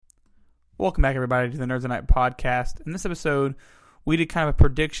Welcome back, everybody, to the Nerds of Night podcast. In this episode, we did kind of a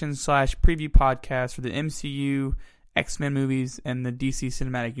prediction / preview podcast for the MCU, X-Men movies, and the DC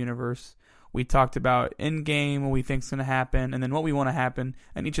Cinematic Universe. We talked about Endgame, what we think is going to happen, and then what we want to happen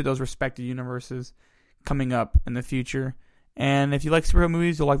in each of those respective universes coming up in the future. And if you like superhero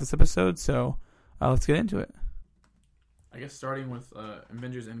movies, you'll like this episode, so let's get into it. I guess starting with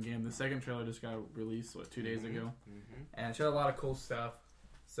Avengers Endgame, the second trailer just got released, 2 days ago? Mm-hmm. And it showed a lot of cool stuff.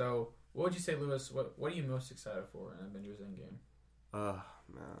 So, what would you say, Lewis? What are you most excited for in Avengers Endgame?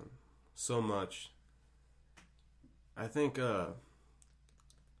 Man, so much. I think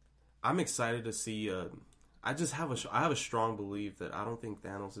I'm excited to see. I have a strong belief that I don't think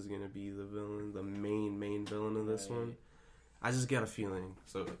Thanos is going to be the villain, the main villain of this one. I just get a feeling.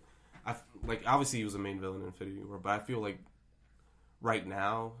 So, obviously he was the main villain in Infinity War, but I feel like right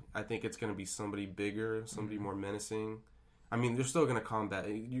now, I think it's going to be somebody bigger, somebody more menacing. I mean, they're still going to combat.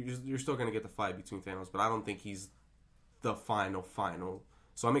 You're still going to get the fight between Thanos, but I don't think he's the final.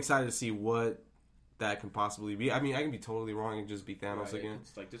 So I'm excited to see what that can possibly be. I mean, I can be totally wrong and just be Thanos again.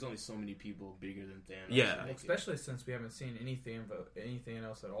 It's like there's only so many people bigger than Thanos. Yeah, especially since we haven't seen anything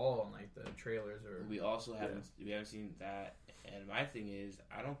else at all on like the trailers or. We also haven't seen that. And my thing is,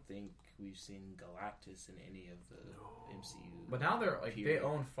 I don't think we've seen Galactus in any of the MCU. But now they're like they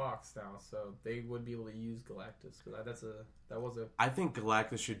own Fox now, so they would be able to use Galactus. I think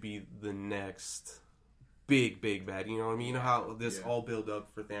Galactus should be the next big bad. You know what I mean? You know how this all build up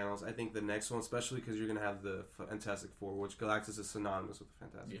for Thanos. I think the next one, especially because you're gonna have the Fantastic Four, which Galactus is synonymous with the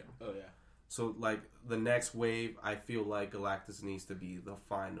Fantastic Four. Oh yeah. So like the next wave, I feel like Galactus needs to be the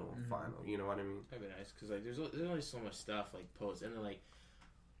final. You know what I mean? That'd be nice because like there's only so much stuff like post, and then like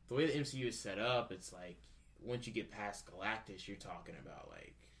the way the MCU is set up, it's like once you get past Galactus, you're talking about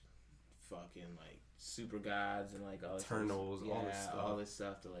like fucking like super gods and like all this Eternals, all this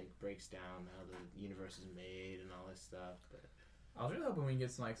stuff that like breaks down how the universe is made and all this stuff. But I was really hoping we can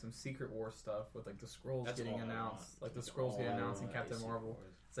get some Secret War stuff with like the Skrulls getting announced, like the Skrulls getting announced in Captain Marvel.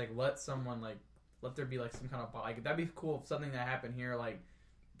 It's like let there be like some kind of like that'd be cool if something that happened here like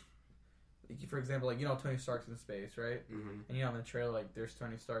for example like Tony Stark's in space, right? And in the trailer like there's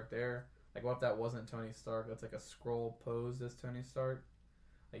Tony Stark there. Like what if that wasn't Tony Stark? That's like a Skrull posed as Tony Stark.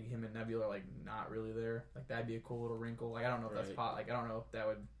 Like him and Nebula are like not really there. Like that'd be a cool little wrinkle. Like I don't know if that's I don't know if that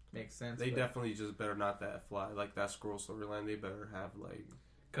would make sense. They definitely just better not that fly like that Skrull storyline. They better have like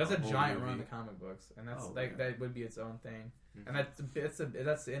because it's a giant run in the comic books, and that's that would be its own thing. And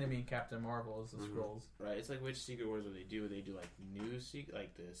that's the enemy in Captain Marvel is the Skrulls. Right. It's like which Secret Wars would they do? Would they do like new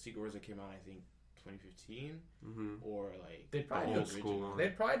like the Secret Wars that came out I think 2015 or like they'd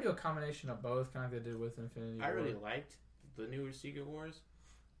probably do a combination of both, kind of like they did with Infinity War. I really liked the newer Secret Wars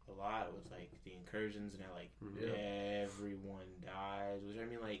a lot. It was like the incursions and how like everyone dies, which I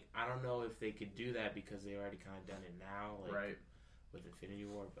mean like I don't know if they could do that because they already kind of done it now, like with Infinity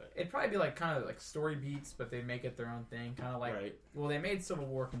War. But it'd probably be like kind of like story beats, but they make it their own thing, kind of like well they made Civil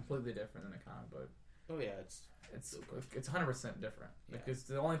War completely different than the comic book. Oh yeah, it's 100% different because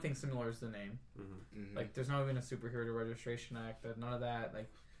the only thing similar is the name. Like there's not even a Superhero Registration Act. None of that.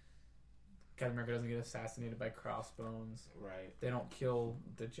 Like Captain America doesn't get assassinated by crossbones. Right. They don't kill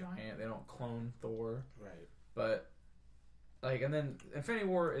the giant. They don't clone Thor. Right. But like, and then Infinity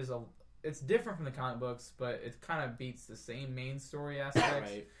War it's different from the comic books, but it kind of beats the same main story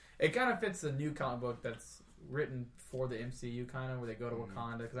aspects. Right. It kind of fits the new comic book that's written for the MCU, kind of where they go to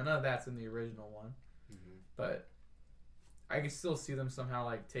Wakanda, because I know that's in the original one. But I can still see them somehow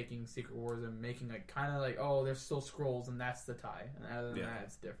like taking Secret Wars and making like kind of like there's still Skrulls and that's the tie, and other than that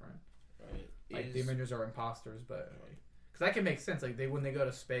it's different. Right. Like the Avengers are imposters, but because that can make sense. Like when they go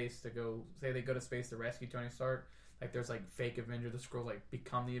to space to rescue Tony Stark, like there's like fake Avengers, the Skrulls like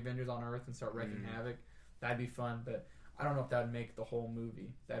become the Avengers on Earth and start wreaking havoc. That'd be fun, but I don't know if that would make the whole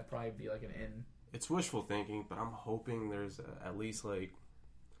movie. That'd probably be like an end. It's wishful thinking, but I'm hoping there's at least like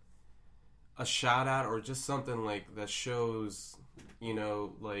a shout out or just something like that shows,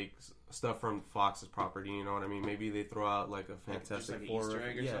 like stuff from Fox's property. You know what I mean? Maybe they throw out like a Fantastic Four, Easter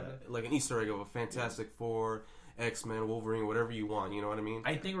egg or something? Like an Easter egg of a Fantastic Four, X-Men, Wolverine, whatever you want. You know what I mean?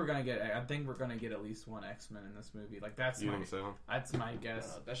 I think we're gonna get at least one X-Men in this movie. Like that's that's my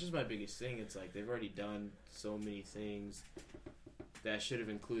guess. That's just my biggest thing. It's like they've already done so many things that should have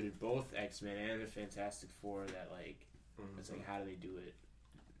included both X-Men and the Fantastic Four. That like it's like how do they do it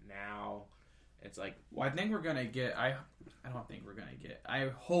now? It's like I think we're gonna get. I don't think we're gonna get. I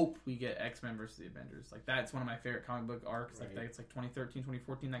hope we get X-Men versus the Avengers. Like that's one of my favorite comic book arcs. Like it's like 2013,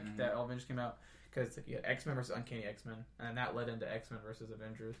 2014 that all Avengers came out because it's like you had X-Men versus Uncanny X-Men, and that led into X-Men versus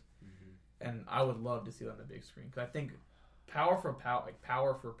Avengers. And I would love to see that on the big screen because I think power for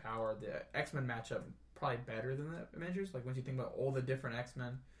power, the X-Men match up probably better than the Avengers. Like, when you think about all the different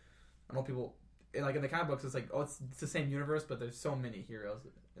X-Men, I know people, like, in the comic books, it's like, oh, it's the same universe, but there's so many heroes.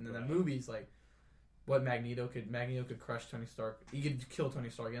 And then the movies, like, what Magneto could crush Tony Stark. He could kill Tony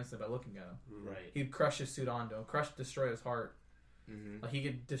Stark instantly by looking at him. Right. He'd crush his suit onto him, destroy his heart. Mm-hmm. Like, he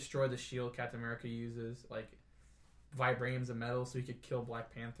could destroy the shield Captain America uses. Like, vibranium's a metal, so he could kill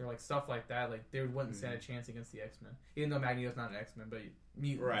Black Panther. Like, stuff like that. Like, they wouldn't stand a chance against the X-Men. Even though Magneto's not an X-Men, but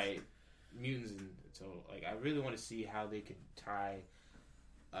mutants. Right. Mutants in total. Like, I really want to see how they could tie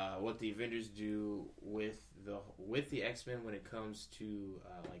what the Avengers do with the X-Men when it comes to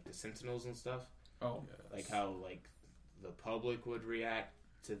like the Sentinels and stuff. Oh, yes. Like how like the public would react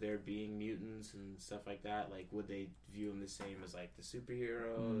to there being mutants and stuff like that. Like, would they view them the same as like the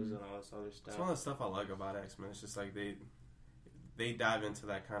superheroes and all this other stuff? It's one of the stuff I like about X-Men. It's just like they dive into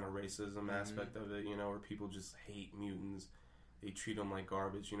that kind of racism aspect of it, you know, where people just hate mutants. They treat them like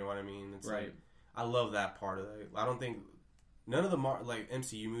garbage. You know what I mean? It's right. Like, I love that part of it. I don't think none of the like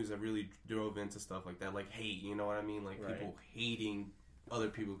MCU movies have really drove into stuff like that, like hate. You know what I mean? Like people hating other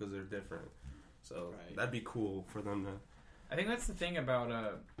people because they're different. So that'd be cool for them to. I think that's the thing about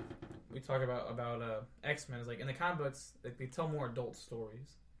we talk about X-Men is like in the comic books, like, they tell more adult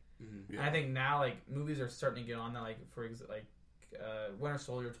stories. Mm-hmm. Yeah. And I think now like movies are starting to get on that. Like, for example, like Winter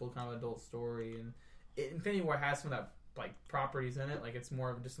Soldier told kind of an adult story, and Infinity War has some of that like properties in it. Like, it's more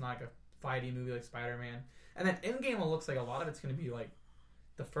of just not like a fighty movie like Spider-Man. And then Endgame looks like a lot of it's going to be like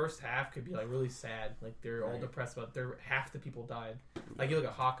the first half could be like really sad. Like, they're all depressed about half the people died. Like, you look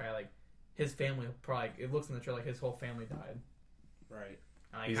at Hawkeye, like his family probably, it looks in the trailer like his whole family died. Right.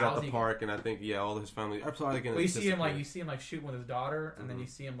 Like, he's at the park, and I think all his family are probably going to. Well, you see him like shooting with his daughter, and then you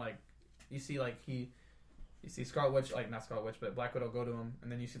see him like you see Scarlet Witch, like not Scarlet Witch, but Black Widow go to him,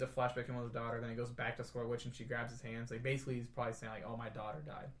 and then you see the flashback him with his daughter. Then he goes back to Scarlet Witch, and she grabs his hands. Like, basically, he's probably saying like, "Oh, my daughter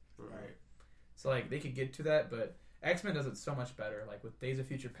died." Right. So like they could get to that, but X-Men does it so much better. Like with Days of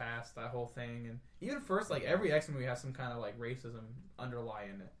Future Past, that whole thing, and even first, like every X-Men movie has some kind of like racism underlie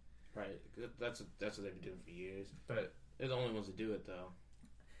in it. Right. That's what they've been doing for years. But they're the only ones to do it, though.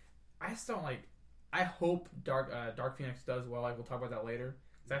 I just don't like. I hope Dark Phoenix does well. Like, we'll talk about that later.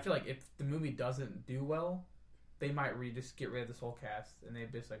 Because I feel like if the movie doesn't do well, they might just get rid of this whole cast, and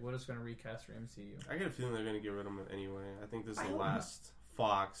they'd just like, we're just going to recast for MCU. I get a feeling they're going to get rid of them anyway. I think this is the last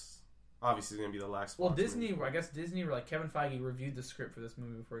Fox. Obviously, it's going to be the last Fox. Well, Disney, movie. I guess Disney, like Kevin Feige reviewed the script for this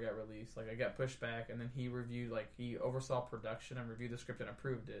movie before it got released. Like, it got pushed back, and then he reviewed, like, he oversaw production and reviewed the script and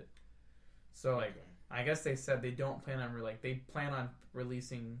approved it. So, like, I guess they said they don't plan on, they plan on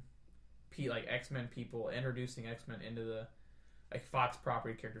releasing, like, X-Men people, introducing X-Men into the, like, Fox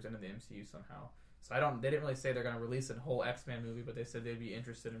property characters into the MCU somehow. So they didn't really say they're going to release a whole X-Men movie, but they said they'd be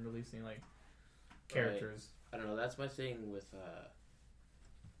interested in releasing, like, characters. Right. I don't know, that's my thing with,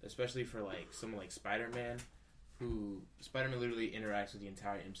 especially for, like, someone like Spider-Man, who, Spider-Man literally interacts with the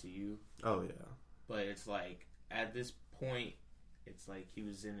entire MCU. Oh, yeah. But it's like, at this point, it's like he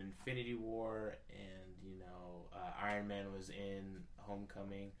was in Infinity War, and, you know, Iron Man was in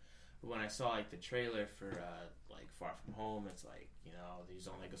Homecoming. But when I saw, like, the trailer for, like, Far From Home, it's like, you know, he's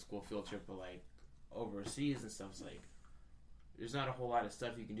on, like, a school field trip, but, like, overseas and stuff. It's like, there's not a whole lot of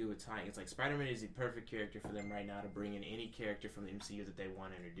stuff you can do with tying. It's like Spider-Man is the perfect character for them right now to bring in any character from the MCU that they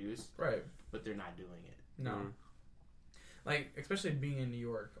want to introduce. Right. But they're not doing it. No. Mm-hmm. Like, especially being in New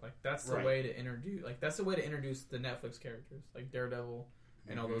York. Like, that's the way to introduce... Like, that's the way to introduce the Netflix characters. Like, Daredevil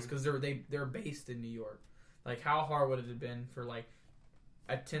and all those. Because they're based in New York. Like, how hard would it have been for, like,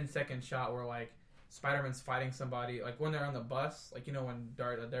 a 10-second shot where, like, Spider-Man's fighting somebody, like when they're on the bus, like, you know, when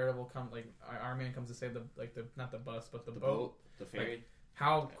Daredevil comes, like Iron Man comes to save not the bus, but the boat, the ferry. Like,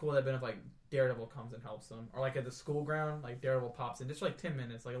 how cool would that have been if like Daredevil comes and helps them, or like at the school ground, like Daredevil pops in just for like 10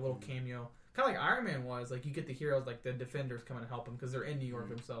 minutes, like a little cameo, kind of like Iron Man was. Like, you get the heroes, like the Defenders, come and help them because they're in New York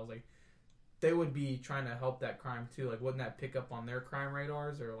themselves. Like, they would be trying to help that crime too. Like, wouldn't that pick up on their crime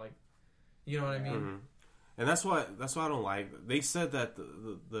radars, or like, you know what I mean? Mm-hmm. And that's why I don't like. They said that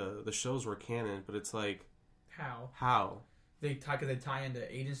the shows were canon, but it's like how they tie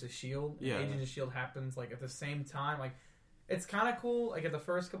into Agents of S.H.I.E.L.D. Yeah, Agents of S.H.I.E.L.D. happens like at the same time. Like, it's kind of cool. Like at the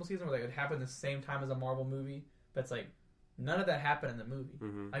first couple seasons where it would happen the same time as a Marvel movie, but it's like none of that happened in the movie.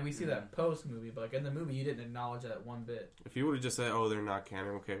 Mm-hmm. Like, we see that post movie, but like in the movie you didn't acknowledge that one bit. If you would have just said, "Oh, they're not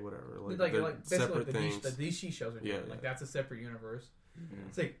canon," okay, whatever. Like separate things. The DC shows are different. Like, that's a separate universe. Mm-hmm.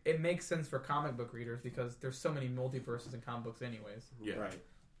 It's like, it makes sense for comic book readers because there's so many multiverses in comic books anyways. Yeah. Right.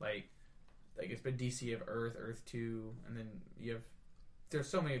 Like it's been DC, you have Earth 2, and then there's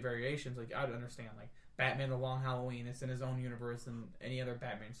so many variations. Like, I would understand, like, Batman The Long Halloween, it's in his own universe than any other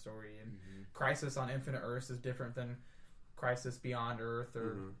Batman story, and Crisis on Infinite Earths is different than Crisis Beyond Earth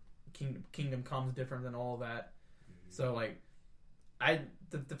or Kingdom Come's different than all that. So like,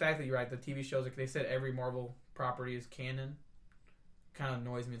 the fact that you're right, the TV shows, like they said every Marvel property is canon, kind of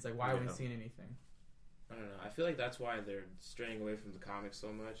annoys me. It's like, why haven't we seen anything? I don't know. I feel like that's why they're straying away from the comics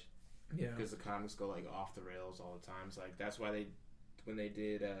so much. Yeah. Because the comics go like off the rails all the time. So like that's why when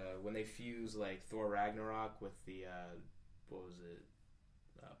they fuse like Thor Ragnarok with the what was it?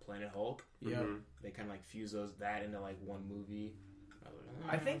 Planet Hulk. Yeah. They kind of like fuse that into like one movie.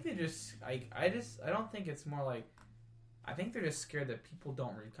 I think they just I don't think it's more like, I think they're just scared that people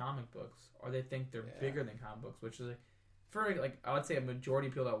don't read comic books, or they think they're bigger than comic books, which is like, for like, I would say a majority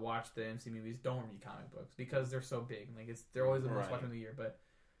of people that watch the MC movies don't read comic books because they're so big. Like they're always the most watched of the year. But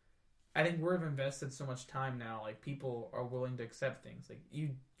I think we've invested so much time now. Like people are willing to accept things. Like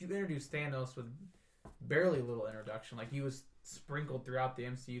you introduced Thanos with barely little introduction. Like he was sprinkled throughout the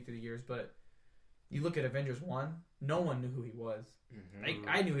MCU through the years. But you look at Avengers 1, no one knew who he was. Like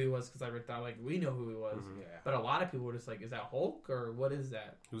I knew who he was because I thought like we know who he was. But a lot of people were just like, is that Hulk or what is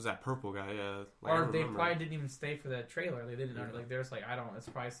that? Who's that purple guy? Yeah, like, or they probably didn't even stay for that trailer. They didn't like they're just like, I don't. It's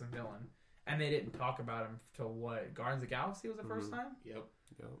probably some villain, and they didn't talk about him till what? Guardians of the Galaxy was the first time. Yep.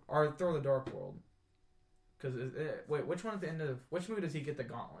 Or Thor: The Dark World. Because wait, which one at the end of which movie does he get the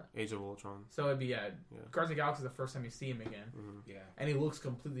gauntlet? Age of Ultron. So it'd be Guardians of the Galaxy is the first time you see him again. Yeah, and he looks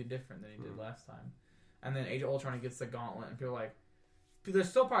completely different than he did last time. And then Age of Ultron, he gets the gauntlet, and people are like, there's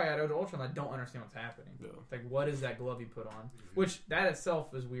still probably at Age of Ultron that don't understand what's happening. Yeah. Like, what is that glove he put on? Which that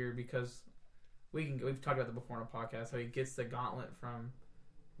itself is weird because we've talked about that before in a podcast. How he gets the gauntlet from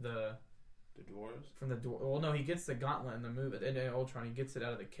the dwarves. From the door. Well, no, he gets the gauntlet in the movie in Ultron. He gets it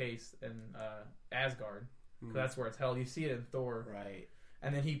out of the case in Asgard. Because that's where it's held. You see it in Thor, right?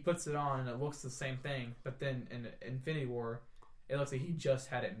 And then he puts it on, and it looks the same thing. But then in Infinity War, it looks like he just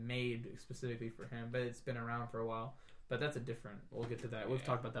had it made specifically for him. But it's been around for a while. But that's a different. We'll get to that. We've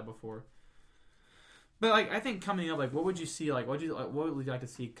talked about that before. But like, I think coming up, like, what would you see? Like, what would you like to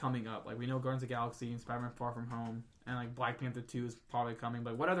see coming up? Like, we know Guardians of the Galaxy and Spider-Man: Far From Home, and like Black Panther 2 is probably coming.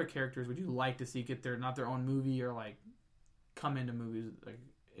 But what other characters would you like to see get not their own movie or like come into movies like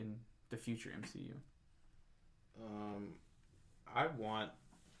in the future MCU? I want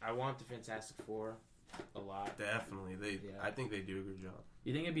the Fantastic Four a lot. Definitely, I think they do a good job.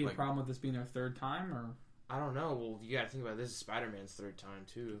 You think it'd be a problem with this being their third time, or? I don't know. Well, you got to think about this is Spider-Man's third time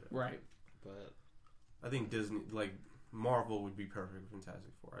too, right? But I think Disney, like Marvel, would be perfect for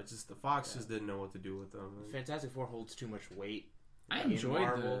Fantastic Four. The Fox just didn't know what to do with them. Fantastic Four holds too much weight. I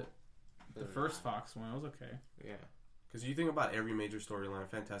enjoyed the first Fox one. It was okay. Yeah. Because you think about every major storyline,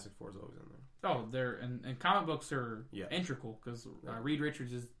 Fantastic Four is always in there. Oh, and comic books are integral because Reed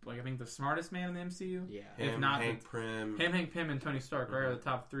Richards is like I think the smartest man in the MCU. Yeah, if not Hank Pym, and Tony Stark right are the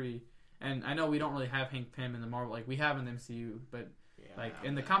top three. And I know we don't really have Hank Pym in the Marvel like we have in the MCU, but like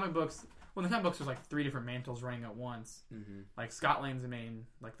in the comic books, well, in the comic books there's like three different mantles running at once. Mm-hmm. Like Scott Lang's main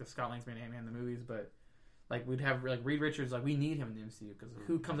Ant-Man in the movies, but like we'd have like Reed Richards, like we need him in the MCU because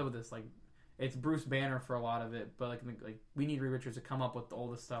who comes up with this like. It's Bruce Banner for a lot of it, but like we need Reed Richards to come up with all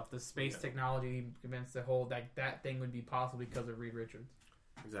this stuff. The space technology, convinced the whole that thing would be possible because of Reed Richards.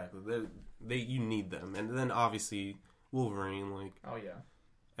 Exactly, you need them, and then obviously Wolverine. Like, oh yeah,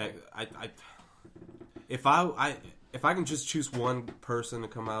 if I can just choose one person to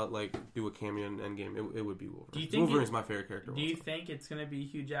come out like do a cameo in Endgame, it would be Wolverine. Wolverine's my favorite character. Do you think it's going to be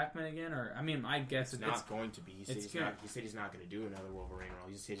Hugh Jackman again, or I mean, I guess it's not going to be. He said he's not going to do another Wolverine role.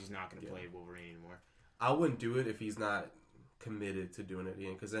 He said he's not going to play Wolverine anymore. I wouldn't do it if he's not committed to doing it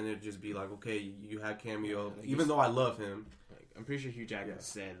again, because then it'd just be like, okay, you had cameo, even though I love him. I'm pretty sure Hugh Jackman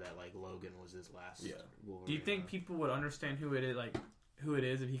said that like Logan was his last. Wolverine. Do you think people would understand who it is, like? Who it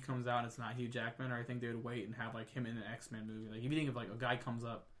is if he comes out and it's not Hugh Jackman, or I think they would wait and have like him in an X-Men movie. Like if you think of like a guy comes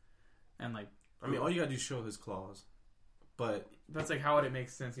up and like, I mean, all you gotta do is show his claws, but that's like how would it make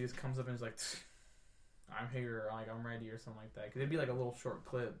sense? He just comes up and is like, I'm here, like I'm ready, or something like that. Because it'd be like a little short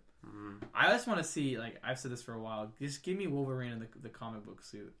clip. Mm-hmm. I just want to see, like I've said this for a while, just give me Wolverine in the comic book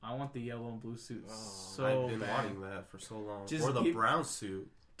suit. I want the yellow and blue suit. I've been wanting that for so long. Or the brown suit.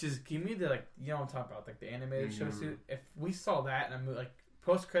 Just give me the, like, you know what I'm talking about, like the animated show suit. If we saw that in a movie, like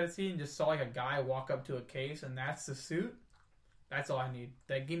post-credit scene, just saw like a guy walk up to a case and that's the suit, that's all I need.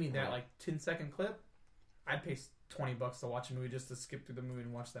 Give me that like 10-second clip. I'd pay $20 to watch a movie just to skip through the movie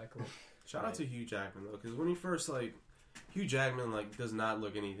and watch that clip. Shout out to Hugh Jackman though, because when he first Hugh Jackman like does not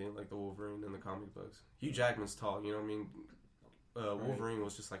look anything like the Wolverine in the comic books. Hugh Jackman's tall, you know what I mean? Wolverine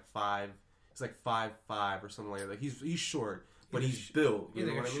was just like 5'5" or something like that. He's short. But he's built. He's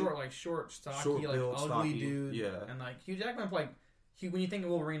like a short, stocky, ugly dude. Yeah. And like Hugh Jackman, like when you think of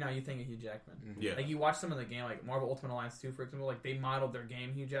Wolverine now, you think of Hugh Jackman. Mm-hmm. Yeah. Like you watch some of the game, like Marvel Ultimate Alliance 2, for example, like they modeled their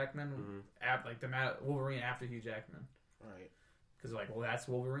game Hugh Jackman, Wolverine after Hugh Jackman. Right. Because like, well, that's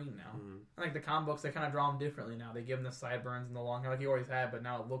Wolverine now. Mm-hmm. And, like the comic books, they kind of draw him differently now. They give him the sideburns and the long hair like he always had, but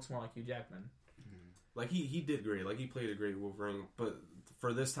now it looks more like Hugh Jackman. Like he did great. Like he played a great Wolverine. But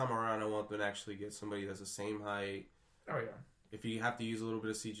for this time around, I want them to actually get somebody that's the same height. Oh yeah. If you have to use a little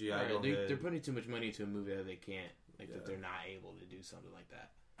bit of CGI, Right. go ahead. They're putting too much money into a movie that they can't, that they're not able to do something like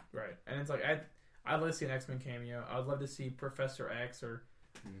that. Right. And it's like I'd love to see an X-Men cameo. I'd love to see Professor X or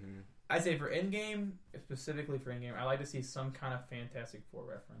I'd say for Endgame, specifically for Endgame, I'd like to see some kind of Fantastic Four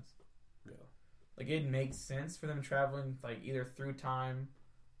reference. Yeah. Like it makes sense for them traveling like either through time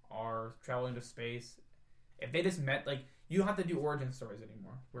or traveling to space. If they just met, like, you don't have to do origin stories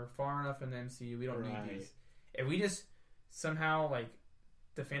anymore. We're far enough in the MCU. We don't need these. If we just somehow, like,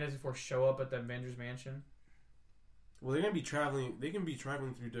 the Fantastic Four show up at the Avengers Mansion. Well, they're gonna be traveling. They can be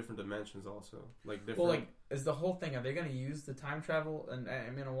traveling through different dimensions, also. Like different. Well, like, is the whole thing? Are they gonna use the time travel and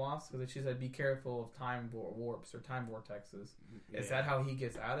Ant-Man Wasp? Because she said, "Be careful of time warps or time vortexes." Is that how he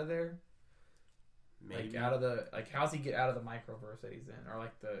gets out of there? Maybe. Like out of the how's he get out of the microverse that he's in, or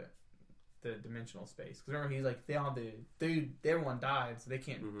like the dimensional space? Because remember, he's like everyone died, so they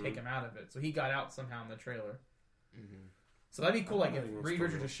can't take him out of it. So he got out somehow in the trailer. Mm-hmm. So that'd be cool. Like if Reed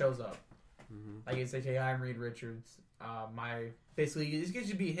Richards just shows up, like he's like, "Hey, I'm Reed Richards. Basically this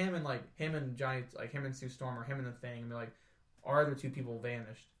should be him and Johnny, like him and Sue Storm, or him and the Thing, and be like, our other two people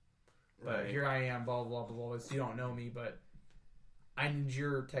vanished, but here I am, blah blah blah blah. So you don't know me, but I need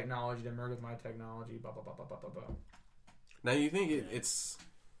your technology to merge with my technology, blah blah blah blah blah blah blah." Now you think it's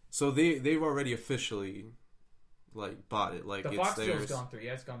so they've already officially like bought it, like the it's Fox deal's theirs. gone through.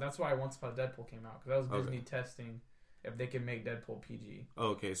 Yeah, it's gone. That's why Once Upon a Deadpool came out, because that was Disney testing if they can make Deadpool PG.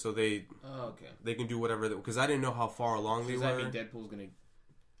 Okay, so they can do whatever, because I didn't know how far along they were. Does that mean Deadpool's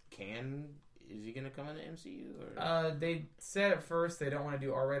is he gonna come in the MCU? Or? They said at first they don't want to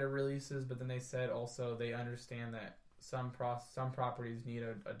do R-rated releases, but then they said also they understand that some properties need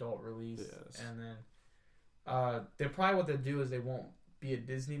an adult release, and then they probably what they'll do is they won't be a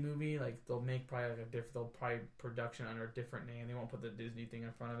Disney movie. Like they'll make probably like they'll probably production under a different name. They won't put the Disney thing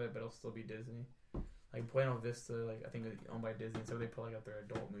in front of it, but it'll still be Disney. Like Buena Vista, like I think it's owned by Disney, so they put like up their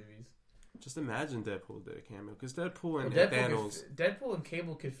adult movies. Just imagine Deadpool did a cameo, because Deadpool and Deadpool and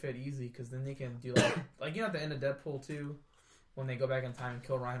Cable could fit easy, because then they can do like you know at the end of Deadpool 2 when they go back in time and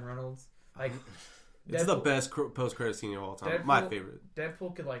kill Ryan Reynolds, like. It's the best post-credit scene of all time. My favorite.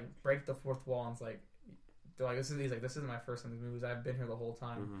 Deadpool could like break the fourth wall and it's like, they're like, this isn't my first one of these movies. I've been here the whole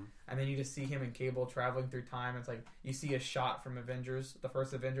time. And then you just see him and Cable traveling through time. It's like you see a shot from Avengers, the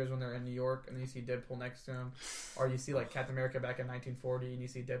first Avengers when they're in New York, and then you see Deadpool next to him, or you see like Captain America back in 1940, and you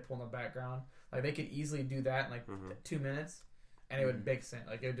see Deadpool in the background. Like they could easily do that in like 2 minutes, and it would make sense.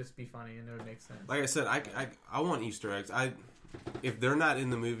 Like it would just be funny and it would make sense. Like I said, I want Easter eggs. If they're not in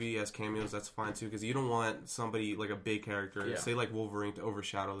the movie as cameos, that's fine too, because you don't want somebody like a big character, say like Wolverine, to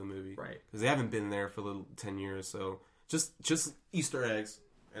overshadow the movie, right? Because they haven't been there for 10 years. So just Easter eggs,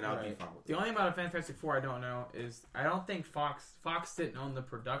 and I'll be fine with it. The only thing about Fantastic Four I don't know is I don't think Fox didn't own the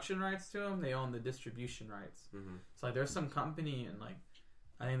production rights to them. They own the distribution rights. So like there's some company in like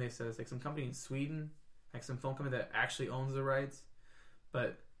I think they said it's like some company in Sweden, like some film company that actually owns the rights,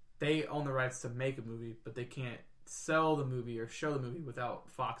 but they own the rights to make a movie, but they can't sell the movie or show the movie without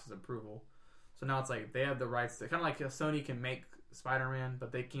Fox's approval. So now it's like they have the rights to, kind of like Sony can make Spider-Man,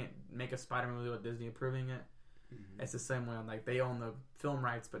 but they can't make a Spider-Man movie without Disney approving it. It's the same way on like they own the film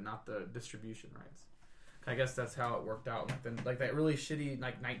rights but not the distribution rights. I guess that's how it worked out. Like that really shitty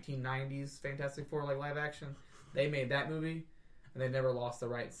like 1990s Fantastic Four like live action. They made that movie and they never lost the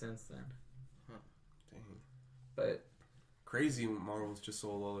rights since then. Dang. But crazy Marvel's just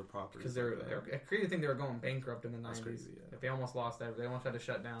sold all their properties. Because I crazy think they were going bankrupt in the 90s. That's crazy, yeah. They almost lost that. They almost had to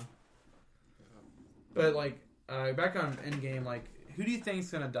shut down. But like back on Endgame, like who do you think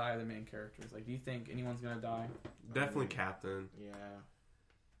is gonna die of the main characters? Like, do you think anyone's gonna die? Definitely Captain. Yeah.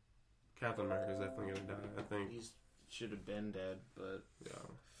 Captain America's definitely gonna die. I think He should have been dead, but yeah.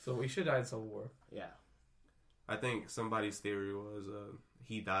 So we should die in Civil War. Yeah. I think somebody's theory was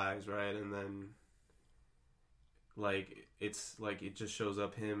he dies, right, and then like it's like it just shows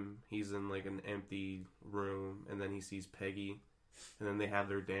up him. He's in like an empty room, and then he sees Peggy, and then they have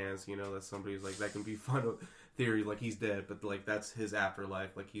their dance. You know, that somebody's like that can be fun theory. Like he's dead, but like that's his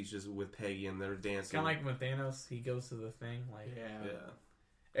afterlife. Like he's just with Peggy, and they're dancing. Kind of like with Thanos, he goes to the thing. Like yeah.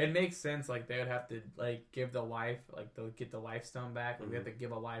 It makes sense. Like they would have to like give the life, like they'll get the life stone back. Like they have to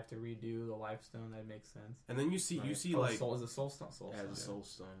give a life to redo the life stone. That makes sense. And then you see like soul is a soul stone. The soul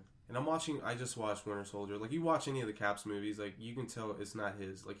stone. And I just watched Winter Soldier. Like you watch any of the Cap's movies, like you can tell it's not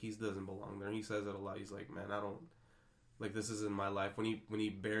his. Like he doesn't belong there. He says it a lot. He's like, man, I don't. Like this isn't my life. When he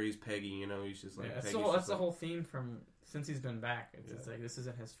buries Peggy, you know, he's just like. That's the whole theme from since he's been back. It's like this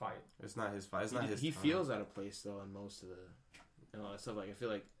isn't his fight. It's not his fight. It's not his. He feels out of place though in most of the and all that stuff. Like I feel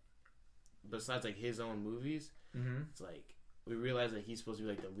like besides like his own movies, it's like we realize that he's supposed to be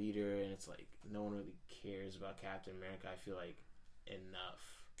like the leader, and it's like no one really cares about Captain America. I feel like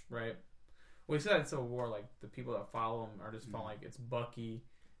enough, right? Well, he said in Civil War, like the people that follow him are just following. Like it's Bucky.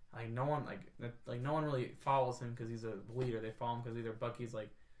 Like no one no one really follows him because he's a leader. They follow him because either Bucky's like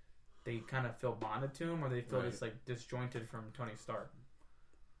they kind of feel bonded to him, or they feel just like disjointed from Tony Stark.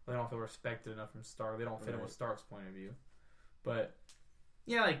 They don't feel respected enough from Stark. They don't fit in with Stark's point of view. But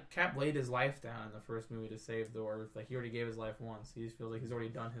yeah, like Cap laid his life down in the first movie to save the Earth. Like he already gave his life once. He just feels like he's already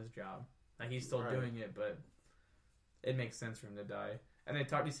done his job. Like he's still doing it, but it makes sense for him to die. And they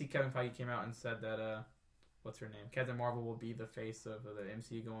talked. You see, Kevin Feige came out and said that what's her name? Captain Marvel will be the face of the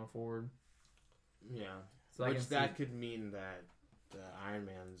MCU going forward. Yeah, so which that could mean that Iron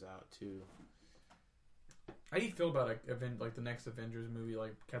Man's out too. How do you feel about like the next Avengers movie,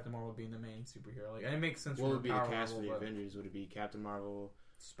 like Captain Marvel being the main superhero? Like, and it makes sense. What would be the cast level, for the Avengers? Would it be Captain Marvel,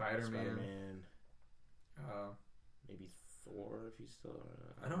 Spider-Man, maybe Thor if he's still?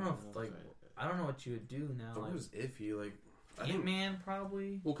 I don't know if like I don't know what you would do now. Thor was iffy. Like Ant-Man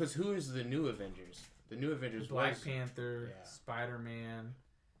probably. Well, because who is the new Avengers? The new Avengers: Black Panther, Spider-Man,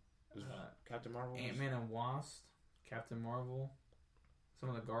 Captain Marvel, Ant-Man and Wasp, Captain Marvel, some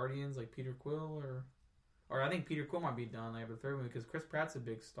of the Guardians like Peter Quill or I think Peter Quill might be done like the third movie because Chris Pratt's a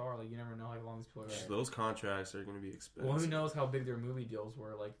big star. Like you never know how long these people are. Those contracts are going to be expensive. Well, who knows how big their movie deals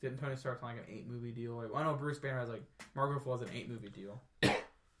were? Like, didn't Tony Stark sign like an 8-movie deal? Like, I know Bruce Banner has like Margot Ruffalo has an 8-movie deal. It's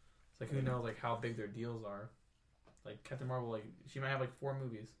like who knows like how big their deals are. Like Captain Marvel, like she might have like 4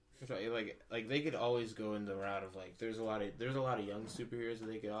 movies. Like they could always go in the route of like there's a lot of young superheroes that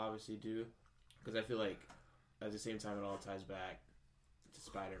they could obviously do because I feel like at the same time it all ties back to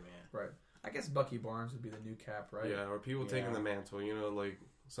Spider-Man. Right. I guess Bucky Barnes would be the new Cap, right? Yeah, or people taking the mantle. You know, like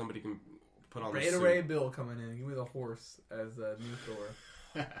somebody can put on the Ray Bill coming in. Give me the horse as a new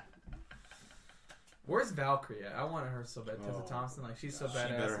Thor. Where's Valkyrie at? I wanted her so bad. Tessa Thompson, like she's so badass.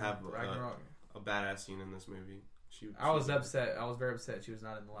 She better have a badass scene in this movie. I was upset. I was very upset she was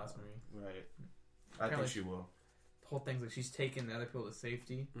not in the last movie. Right. I think she will. The whole thing's like she's taking the other people to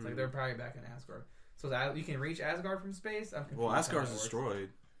safety. It's like they're probably back in Asgard. So you can reach Asgard from space? I'm confused. Well, Asgard's destroyed.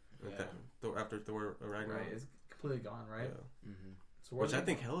 After Thor Ragnarok. Right, it's completely gone, right? Yeah. Mm-hmm. So which I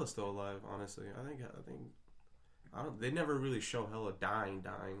think Hela's still alive, honestly. I don't. They never really show Hela dying.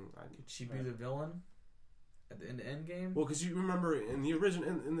 Could she be the villain at the end game? Well, because you remember in the original,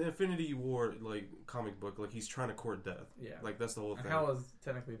 in the Infinity War like comic book, like he's trying to court death. Yeah, like that's the whole thing. Hela's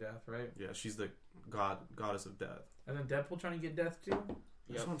technically death, right? Yeah, she's the goddess of death. And then Deadpool trying to get death too.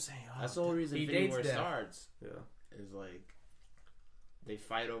 That's what I'm saying. That's the whole reason Infinity War starts. Yeah, is like they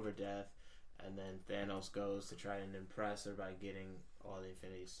fight over death, and then Thanos goes to try and impress her by getting all the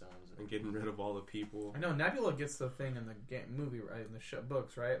Infinity Stones and getting rid of all the people. I know Nebula gets the thing in the movie, right? In the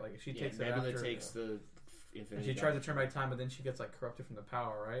books, right? Like she takes it Nebula after. Takes the Infinity. She tries to turn back time, but then she gets like corrupted from the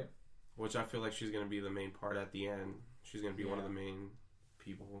power, right? Which I feel like she's going to be the main part at the end. She's going to be one of the main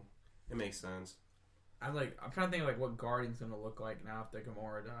people. It makes sense. I'm trying to think like what Guardian's going to look like now after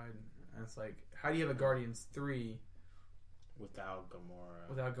Gamora died. And it's like, how do you have a Guardians 3 without Gamora?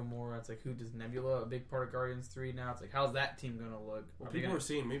 Without Gamora, it's like, who does Nebula a big part of Guardians 3 now? It's like, how's that team going to look? Well, people are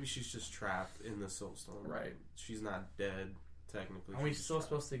saying maybe she's just trapped in the Soul Stone. Right. She's not dead, technically. Are we still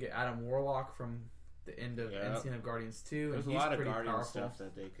supposed to get Adam Warlock from the end of end scene of Guardians 2? There's a lot of Guardians stuff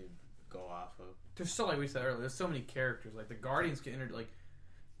that they could go off of. There's so, like we said earlier, there's so many characters. Like, the Guardians get entered, like,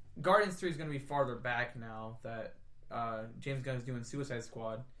 Guardians 3 is going to be farther back now that James Gunn is doing Suicide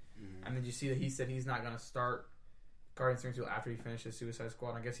Squad. Mm-hmm. And then you see that he said he's not going to start Guardians 3 until after he finishes Suicide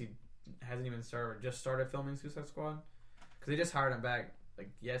Squad. I guess he hasn't even just started filming Suicide Squad. Because they just hired him back, like,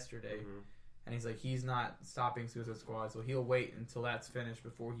 yesterday. Mm-hmm. And he's like, he's not stopping Suicide Squad, so he'll wait until that's finished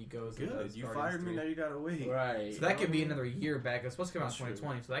before he goes. Good, you fired me, now you gotta wait. Right. So that could be another year back. It's supposed to come out in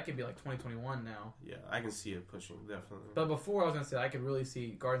 2020, so that could be like 2021 now. Yeah, I can see it pushing, definitely. But before, I was going to say, I could really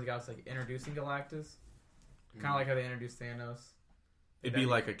see Guardians of the Galaxy like, introducing Galactus. Kind of like how they introduced Thanos. It'd be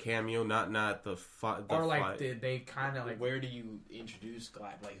like a cameo, not the fight. Or like they kind of like... Where do you introduce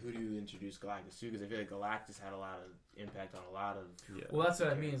Galactus? Like, who do you introduce Galactus to? Because I feel like Galactus had a lot of impact on a lot of... Yeah. Well, that's what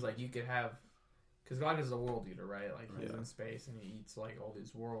I mean, is like you could have... because Galactus is a world eater, right? Like he's in space and he eats like all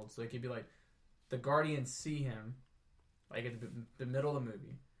these worlds. So it could be like the Guardians see him like at the middle of the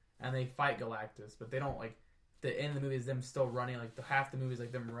movie, and they fight Galactus, but they don't like the end of the movie is them still running. Like half the movie is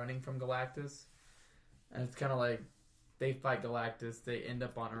like them running from Galactus, and it's kind of like they fight Galactus. They end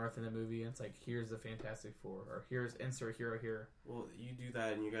up on Earth in the movie, and it's like here's the Fantastic Four, or here's insert hero here. Well, you do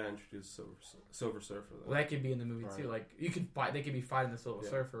that, and you gotta introduce Silver Surfer. Though. Well, that could be in the movie too. Like you could fight. They could be fighting the Silver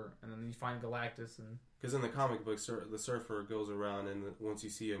Surfer, and then you find Galactus and. Because in the comic books, the Surfer goes around, and once you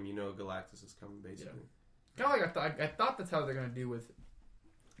see him, you know Galactus is coming, basically. Yeah. Kind of like I thought that's how they're going to do with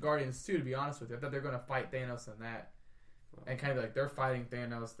Guardians 2, to be honest with you. I thought they're going to fight Thanos in that. And kind of like they're fighting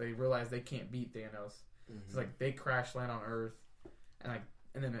Thanos. They realize they can't beat Thanos. Mm-hmm. It's like they crash land on Earth. And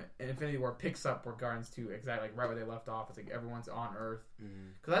then Infinity War picks up where Guardians 2, exactly like right where they left off. It's like everyone's on Earth.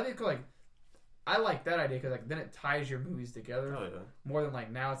 Because I think I like that idea because like then it ties your movies together. Oh, yeah. More than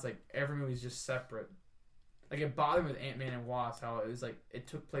like now it's like every movie's just separate. Like it bothered me with Ant-Man and Wasp how it was like it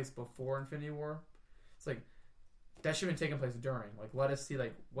took place before Infinity War. It's like that should have been taking place during. Like let us see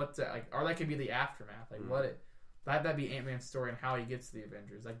like what's that like, or that could be the aftermath. Like let that be Ant-Man's story and how he gets to the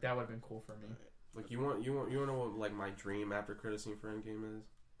Avengers. Like that would have been cool for me. Like you want to know what like my dream after credit scene for Endgame is?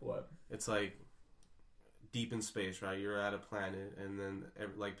 What? It's like deep in space, right? You're at a planet, and then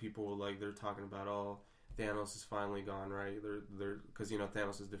like people like they're talking about Thanos is finally gone, right? They're because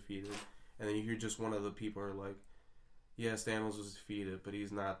Thanos is defeated. And then you hear just one of the people are like, "Yes, Thanos was defeated, but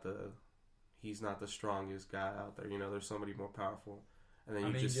he's not the strongest guy out there. There's somebody more powerful." And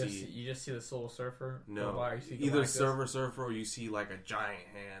then you just see the Silver Surfer. No, either Silver Surfer or you see like a giant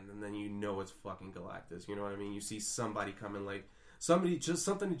hand, and then it's fucking Galactus. You know what I mean? You see somebody coming like something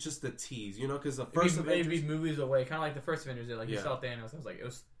just to tease. Because the first Avengers, it'd be movies away, kind of like the first Avengers did. Like you saw Thanos, I was like, it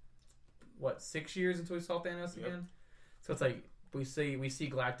was what 6 years until we saw Thanos again. So it's like. We see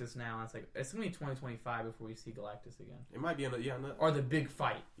Galactus now, and it's like it's gonna be 2025 before we see Galactus again. It might be or the big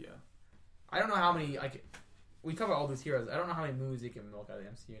fight. Yeah, I don't know how many we cover all these heroes. I don't know how many movies they can milk out of the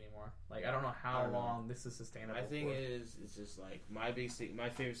MCU anymore. Like I don't know how long this is sustainable. My thing is, it's just like my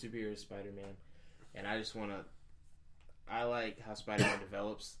favorite superhero is Spider-Man, and I like how Spider-Man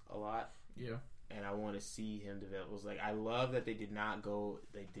develops a lot. Yeah. And I want to see him develop. It was like I love that they did not go.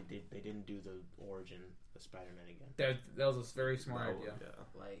 They didn't do the origin of Spider-Man again. That was a very smart idea. Yeah.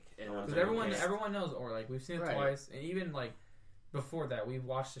 Like because everyone knows, or like we've seen it twice, and even like before that, we've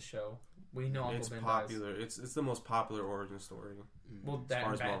watched the show. We know Uncle Ben popular. dies. It's the most popular origin story. Well, that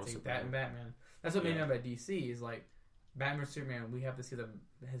and Batman. That's what made me know about DC is like Batman, Superman. We have to see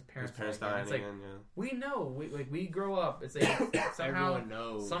his parents dying. It's like we know. We grow up. It's like everyone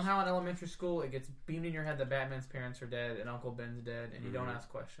knows. Somehow in elementary school, it gets beamed in your head that Batman's parents are dead and Uncle Ben's dead, and you don't ask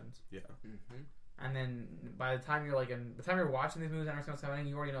questions. Yeah. Mm-hmm. And then by the time you're watching these movies and understand what's happening,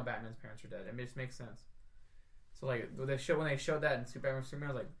 you already know Batman's parents are dead. It just makes sense. So like when they showed that in Batman,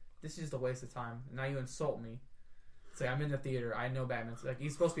 Superman, I was like, this is just a waste of time. And now you insult me. It's like I'm in the theater. I know Batman's like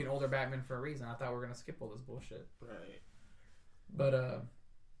he's supposed to be an older Batman for a reason. I thought we were gonna skip all this bullshit. Right. But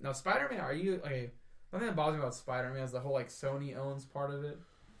now Spider-Man, are you okay? Nothing that bothers me about Spider-Man is the whole like Sony owns part of it.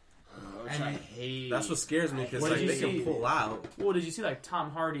 Which I hate. That's what scares me because like they can pull out. Well, did you see like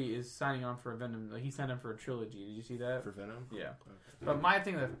Tom Hardy is signing on for a Venom? Like he signed on for a trilogy. Did you see that for Venom? Yeah. Okay. But my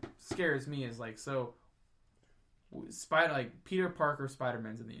thing that scares me is like Peter Parker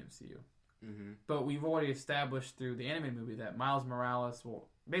Spider-Man's in the MCU. Mm-hmm. But we've already established through the animated movie that Miles Morales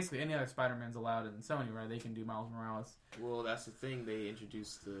basically any other Spider-Man's allowed in Sony, right? They can do Miles Morales. Well, that's the thing. They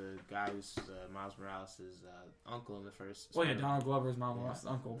introduced the guy who's Miles Morales' uncle in the first. Well, yeah, Donald Glover's Miles Morales'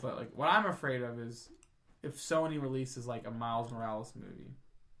 uncle. But like, what I'm afraid of is if Sony releases like a Miles Morales movie,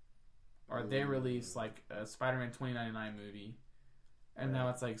 or they release like a Spider-Man 2099 movie, and now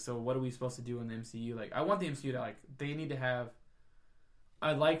it's like, so what are we supposed to do in the MCU? Like, I want the MCU to like they need to have.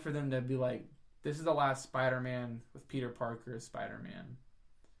 I'd like for them to be like, this is the last Spider-Man with Peter Parker as Spider-Man.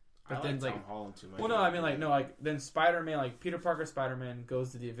 But then Tom Holland too much. Well, no, I mean then Spider-Man, like Peter Parker Spider-Man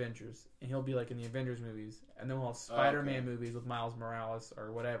goes to the Avengers, and he'll be like in the Avengers movies, and then we'll have Spider-Man movies with Miles Morales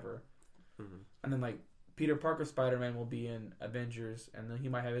or whatever, and then like Peter Parker Spider-Man will be in Avengers, and then he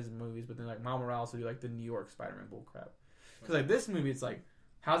might have his movies, but then like Miles Morales will be like the New York Spider-Man bullcrap. Because like this movie, it's like,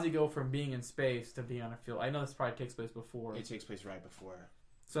 how's he go from being in space to being on a field? I know this probably takes place before. It takes place right before.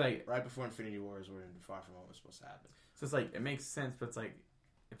 So like right before Infinity War is when far from what was supposed to happen. So it's like it makes sense, but it's like.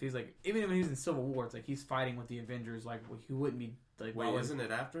 If he's like, even when he's in Civil War, it's like he's fighting with the Avengers. Like he wouldn't be like. Wait, isn't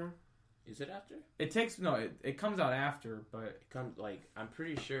it after? Is it after? It comes out after, but it comes like I'm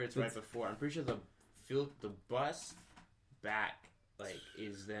pretty sure it's right before. I'm pretty sure the bus back like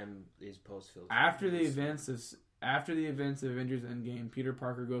is post-film after the events of Avengers Endgame. Peter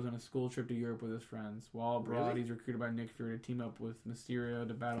Parker goes on a school trip to Europe with his friends. While abroad, he's recruited by Nick Fury to team up with Mysterio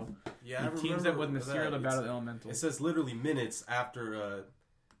to battle. Yeah, he teams up with Mysterio to battle the Elementals. It says literally minutes after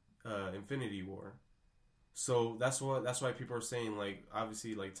Infinity War. So that's why people are saying, like,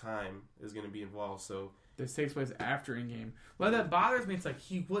 obviously, like, time is going to be involved. So this takes place after Endgame. Well, that bothers me. It's like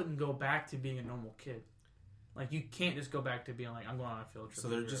he wouldn't go back to being a normal kid. Like, you can't just go back to being like, I'm going on a field trip. So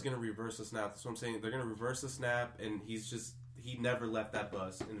they're just going to reverse the snap. That's what I'm saying. They're going to reverse the snap, and he never left that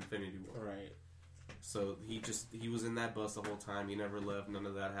bus in Infinity War. Right. So he was in that bus the whole time. He never left. None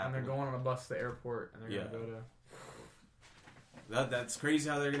of that happened. And they're going on a bus to the airport, and they're going to go to... That's crazy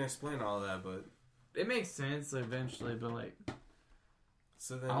how they're going to explain all of that, but... It makes sense eventually, but, like...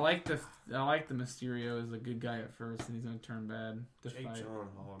 So then... I like the Mysterio as a good guy at first, and he's going to turn bad to fight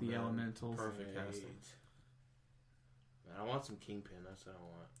the Elementals. Perfect casting. Man, I want some Kingpin. That's what I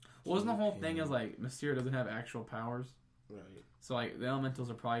want. Wasn't the whole thing is, like, Mysterio doesn't have actual powers? Right. So, like, the Elementals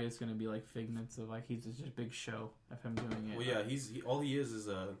are probably just going to be, like, figments of, like, he's just a big show of him doing it. Well, yeah, all he is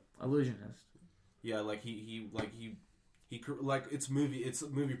a... illusionist. Yeah, like, he like, it's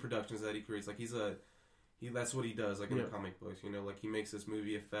movie productions that he creates. Like, that's what he does, like, in the comic books, you know? Like, he makes this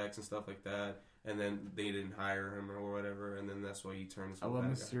movie effects and stuff like that, and then they didn't hire him or whatever, and then that's why he turns... I love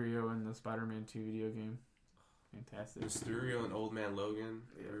Mysterio in the Spider-Man 2 video game. Fantastic. Mysterio and Old Man Logan.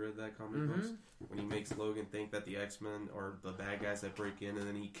 You ever read that comic books? When he makes Logan think that the X-Men are the bad guys that break in, and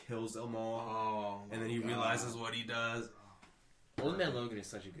then he kills them all. And then he realizes what he does. Old Man Logan is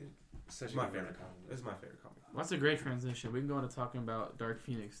such a favorite comic book. It's my favorite comic book. Well, that's a great transition. We can go into talking about Dark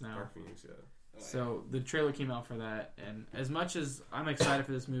Phoenix now. Dark Phoenix, yeah. So the trailer came out for that, and as much as I'm excited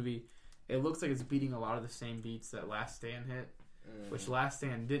for this movie, it looks like it's beating a lot of the same beats that Last Stand hit. Which Last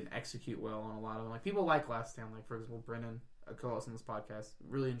Stand didn't execute well on a lot of them. Like, people like Last Stand. Like, for example, Brennan, a co-host on this podcast,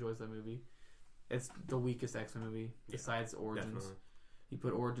 really enjoys that movie. It's the weakest X-Men movie besides Origins. Definitely. He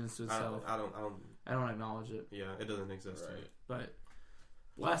put Origins to itself. I don't acknowledge it. Yeah, it doesn't exist. Right. But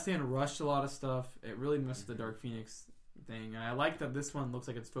Last Stand rushed a lot of stuff. It really missed the Dark Phoenix thing. And I like that this one looks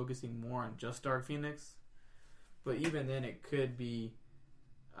like it's focusing more on just Dark Phoenix. But even then, it could be...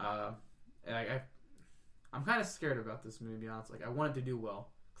 I'm kind of scared about this movie, to be honest. Like, I want it to do well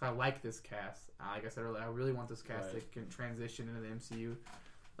because I like this cast. Like I said earlier, I really want this cast that can transition into the MCU.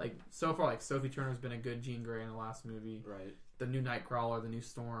 Like, so far, like, Sophie Turner's been a good Jean Grey in the last movie. Right. The new Nightcrawler, the new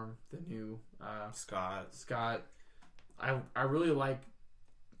Storm, the new Scott. I really like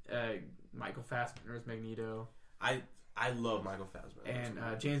Michael Fassbender as Magneto. I love Michael Fassbender.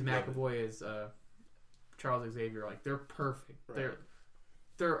 And James McAvoy is Charles Xavier. Like, they're perfect. Right.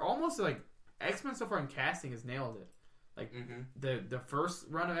 They're almost like... X-Men so far in casting has nailed it. Like, the first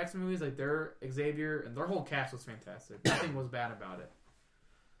run of X-Men movies, like, their Xavier and their whole cast was fantastic. Nothing was bad about it.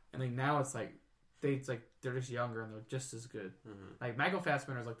 And like now it's like they're just younger and they're just as good. Like, Michael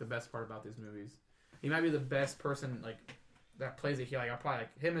Fassbender is like the best part about these movies. He might be the best person like that plays it here. Like, I probably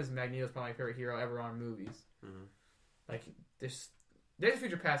like him as Magneto is probably my favorite hero ever on movies. Like, this Days of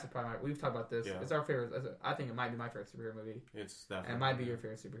Future Past is probably we've talked about this. Yeah. It's our favorite. I think it might be my favorite superhero movie. It's definitely. And it might be your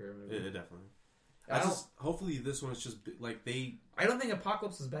favorite superhero movie. It definitely. Hopefully this one is just like they. I don't think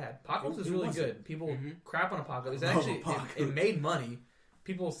Apocalypse is bad. Apocalypse is really good. People crap on Apocalypse. Actually, it made money.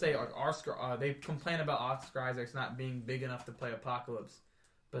 People say Oscar. They complain about Oscar Isaac's not being big enough to play Apocalypse.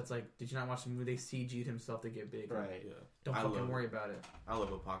 But it's like, did you not watch the movie? They CG'd himself to get big. Right. Yeah. Don't fucking worry about it. I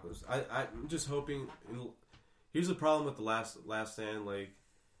love Apocalypse. I'm just hoping. Here's the problem with the Last Stand. Like,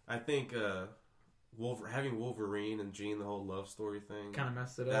 I think having Wolverine and Jean, the whole love story thing, kind of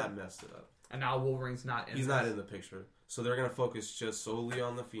messed it up. That messed it up. And now Wolverine's not in. He's not in the picture, so they're gonna focus just solely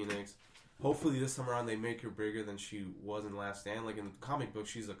on the Phoenix. Hopefully, this time around they make her bigger than she was in Last Stand. Like in the comic book,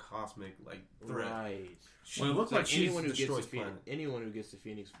 she's a cosmic threat. Right. Well, it looks like anyone who gets the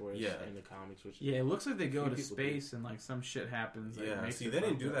Phoenix Force in the comics. Which it looks like they go to space and like some shit happens. Like, see, they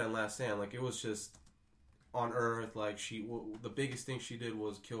didn't do that in Last Stand. Like, it was just on Earth. Like, the biggest thing she did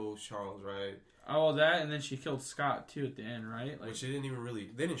was kill Charles, right? Oh, that, and then she killed Scott too at the end, right? Like, she didn't even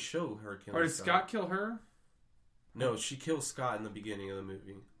really. They didn't show her killing. Or did Scott kill her? No, she kills Scott in the beginning of the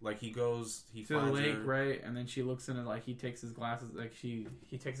movie. Like, he finds to the lake, right? And then she looks in it, like, he takes his glasses, like, he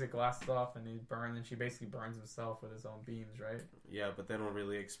takes his glasses off and he burns, and she basically burns himself with his own beams, right? Yeah, but they don't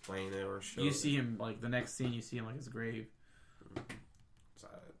really explain it or show You see him, like, the next scene, you see him, like, his grave.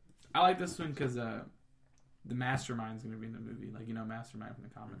 I like this one because the Mastermind's going to be in the movie. Like, you know Mastermind from the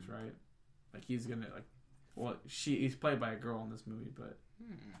comics, right? Like, he's going to, like, well, he's played by a girl in this movie, but...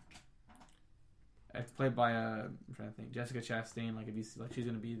 It's played by I'm trying to think, Jessica Chastain. Like, if you see, like, she's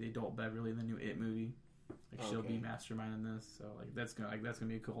gonna be the adult Beverly in the new It movie. Like she'll be masterminding this, so like that's gonna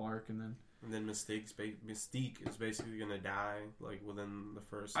be a cool arc, and then Mystique is basically gonna die like within the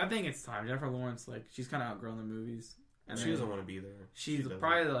first. I think it's time. Jennifer Lawrence, like she's kind of outgrown the movies, and she doesn't want to be there. She's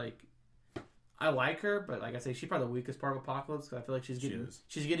probably like, I like her, but like I say, she's probably the weakest part of Apocalypse because I feel like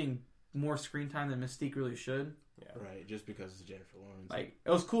she's getting more screen time than Mystique really should. Yeah, right. Just because it's Jennifer Lawrence. Like it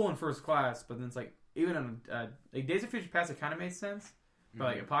was cool in First Class, but then it's like even in like Days of Future Past, it kind of made sense. But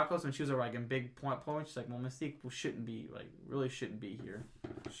like Apocalypse, when she was like in big points, she's like, well, Mystique shouldn't be here.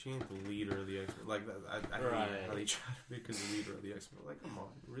 She ain't the leader of the X-Men. Like I hate how they try to make her the leader of the X-Men. Like, come on,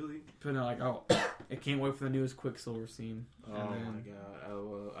 really? But no, like, I can't wait for the newest Quicksilver scene. Oh my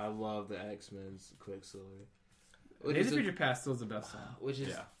god, I love the X-Men's Quicksilver. Days of Future Past still is the best one. Which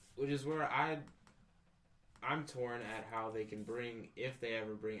is where I'm torn at how they can if they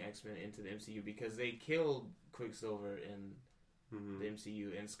ever bring X-Men into the MCU, because they killed Quicksilver in the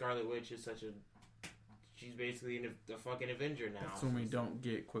MCU, and Scarlet Witch is she's basically a fucking Avenger now. That's when we don't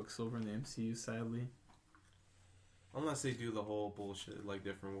get Quicksilver in the MCU, sadly. Unless they do the whole bullshit, like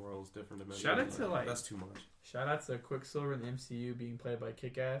different worlds, different dimensions. Shout out to that's too much. Shout out to Quicksilver in the MCU being played by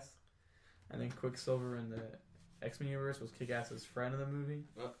Kick-Ass, and then Quicksilver in the X-Men universe was Kick-Ass's friend in the movie.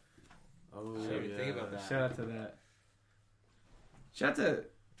 Think about that. Shout out to that. Shout out to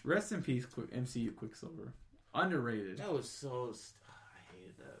rest in peace, MCU Quicksilver. Underrated. That was so. I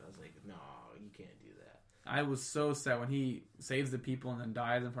hated that. I was like, no, you can't do that. I was so sad when he saves the people and then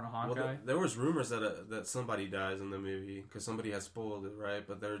dies in front of Hawkeye. Well, there was rumors that somebody dies in the movie because somebody had spoiled it, right?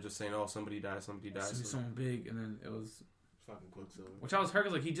 But they were just saying, "Oh, somebody dies." So someone big, and then it was fucking Quicksilver. Which I was hurt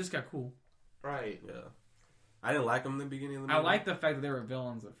because like he just got cool. Right. Yeah. I didn't like him in the beginning of the movie. I liked the fact that they were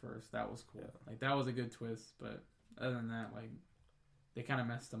villains at first. That was cool. Yeah. Like that was a good twist. But other than that, like they kind of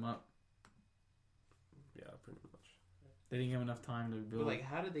messed them up. Yeah, pretty much. They didn't have enough time to build. But like,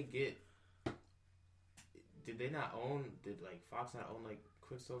 how did they get? Did they not own? Did like Fox not own like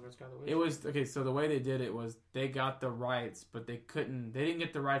Quicksilver and Scarlet Witch? It was okay. So the way they did it was they got the rights, but they couldn't. They didn't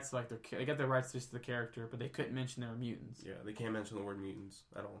get the rights to like they got the rights just to the character, but they couldn't mention they were mutants. Yeah, they can't mention the word mutants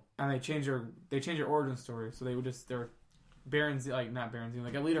at all. And they changed their origin story, so they were Baron Z, like not Baron Z,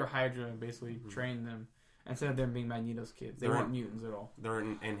 like a leader of Hydra, basically trained them instead of them being Magneto's kids. They weren't mutants at all. They're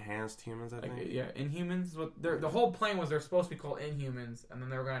enhanced humans, I think. Yeah, Inhumans. The whole plan was they're supposed to be called Inhumans, and then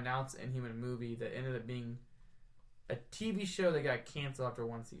they were going to announce an Inhuman movie that ended up being a TV show that got canceled after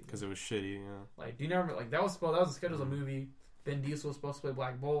one season because it was shitty. Yeah. Like, do you remember? Like that was scheduled as a movie. Vin Diesel was supposed to play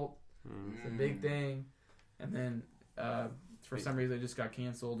Black Bolt. It's a big thing, and then for some reason it just got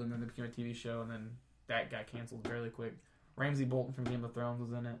canceled, and then it became a TV show, and then that got canceled fairly quick. Ramsay Bolton from Game of Thrones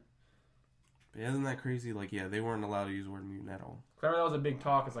was in it. But isn't that crazy? Like, yeah, they weren't allowed to use the word mutant at all. Clearly, that was a big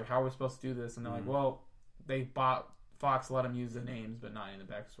talk. It's like, how are we supposed to do this? And they're like, well, they bought Fox, let them use the names, but not in the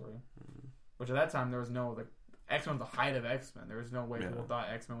backstory. Which at that time, there was no X-Men was the height of X-Men. There was no way people thought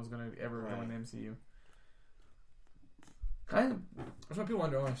X-Men was going to ever join the MCU. That's what people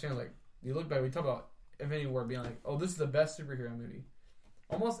don't understand. Like, you look back, we talk about Infinity War being like, oh, this is the best superhero movie.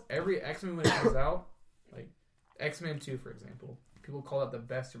 Almost every X-Men movie that comes out, like X-Men 2, for example, people call that the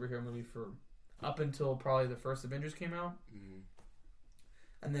best superhero movie for up until probably the first Avengers came out.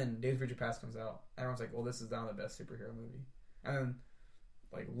 And then Days of Future Past comes out. Everyone's like, well, this is now the best superhero movie. And then,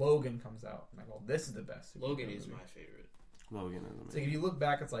 like, Logan comes out. I'm like, well, this is the best superhero Logan movie. is my favorite. Logan is amazing. So if you look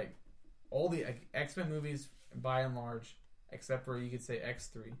back, it's like all the X-Men movies, by and large, except for you could say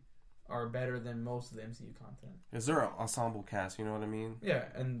X3, are better than most of the MCU content. Is there an ensemble cast? You know what I mean? Yeah,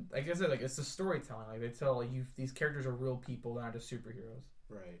 and like I said, like it's the storytelling. Like they tell like these characters are real people, they're not just superheroes.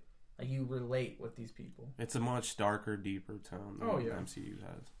 Right. Like you relate with these people. It's a much darker, deeper tone than the MCU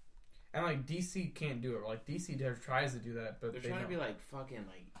has. And like DC can't do it. Like DC tries to do that, but they're trying to be like fucking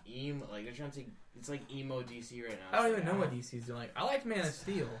like emo. Like they're trying to it's like emo DC right now. I don't even know what DC's doing. Like I liked Man of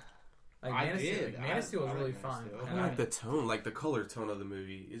Steel. Like Man of Steel was really fun. I like the tone, like the color tone of the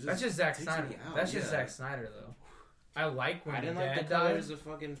movie. That's just Zack Snyder. That's just Zack Snyder though. I like when I didn't like the colors of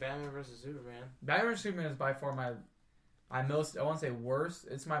fucking Batman vs Superman. Batman vs Superman is by far my most, I won't say worst,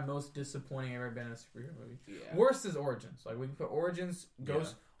 it's my most disappointing I've ever been in a superhero movie. Yeah. Worst is Origins. Like we can put Origins,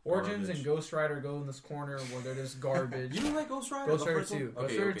 Origins and Ghost Rider go in this corner where they're just garbage. You don't like Ghost Rider? Ghost Rider 2.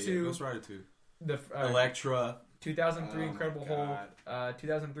 Ghost Rider 2. Ghost Rider 2. The Electra. 2003 Incredible Hulk.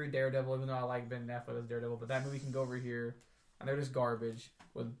 2003 Daredevil, even though I like Ben Affleck as Daredevil, but that movie can go over here, and they're just garbage.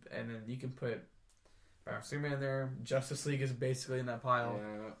 And then you can put Superman in there. Justice League is basically in that pile.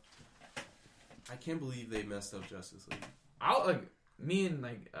 Yeah. I can't believe they messed up Justice League. Me and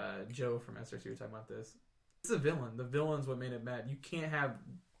Joe from SRC were talking about this. It's a villain. The villain's what made it bad. You can't have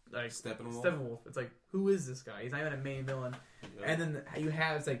like Steppenwolf. It's like, who is this guy? He's not even a main villain. Yep. And then you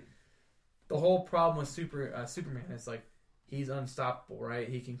have it's like the whole problem with Superman is like he's unstoppable, right?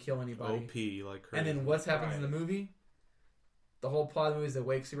 He can kill anybody. OP like crazy. And then what happens in the movie? The whole plot of the movie is they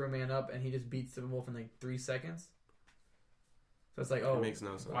wake Superman up and he just beats Steppenwolf in like 3 seconds. So it's like, oh, it makes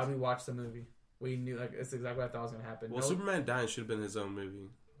no sense. Why we watch the movie? We knew like it's exactly what I thought was gonna happen. Well, Superman dying should have been his own movie.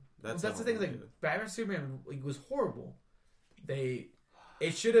 That's the thing. Like Batman Superman was horrible. It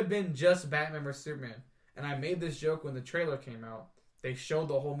should have been just Batman vs Superman. And I made this joke when the trailer came out. They showed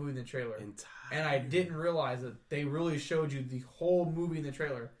the whole movie in the trailer, and I didn't realize that they really showed you the whole movie in the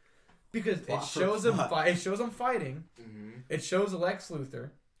trailer because it shows them fighting. Mm-hmm. It shows Lex Luthor,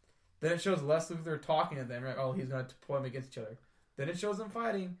 then it shows Lex Luthor talking to them. Right? Oh, he's going to point them against each other. Then it shows them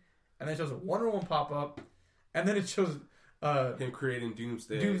fighting, and then it shows Wonder Woman pop up, and then it shows him creating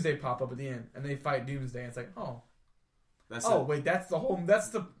Doomsday. Doomsday pop up at the end, and they fight Doomsday. And it's like, oh, wait,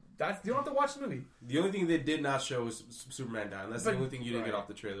 you don't have to watch the movie. The only thing they did not show was Superman dying. That's the only thing you didn't get off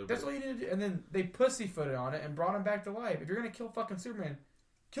the trailer. That's all you did. And then they pussyfooted on it and brought him back to life. If you're going to kill fucking Superman,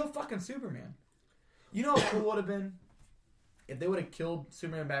 kill fucking Superman. You know how cool it would have been if they would have killed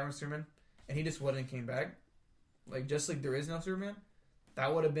Superman and Batman Superman and he just wouldn't have came back? Like, just like there is no Superman?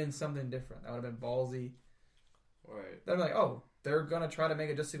 That would have been something different. That would have been ballsy. Right. They're like, oh, they're going to try to make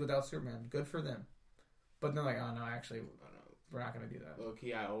a Justice League without Superman. Good for them. But they're like, oh, no, actually... We're not gonna do that. Low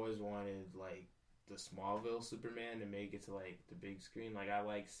key, I always wanted like the Smallville Superman to make it to like the big screen. Like I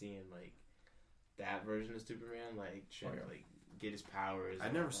like seeing like that version of Superman, like like get his powers.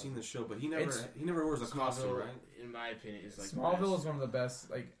 I've never seen the show, but he never wears a costume, right? In my opinion, it's like Smallville is one of the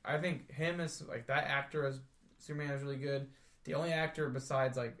best. Like I think him as like that actor as Superman is really good. The only actor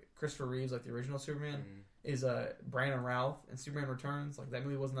besides like Christopher Reeves, like the original Superman, is Brandon Routh in Superman Returns. Like that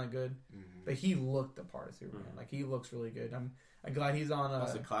movie wasn't that good, but he looked the part of Superman. Like he looks really good. I'm glad he's on.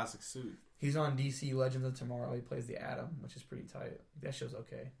 That's a classic suit. He's on DC Legends of Tomorrow. He plays the Atom, which is pretty tight. That show's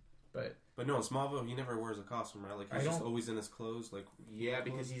okay, but no, in Smallville he never wears a costume, right? Like he's just always in his clothes. Like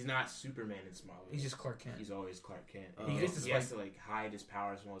because he's not Superman in Smallville. He's just Clark Kent. He's always Clark Kent. He has to like hide his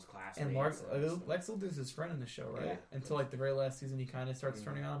powers from his classmates. And Lex Luthor's his friend in the show, right? Yeah. Until like the very last season, he kind of starts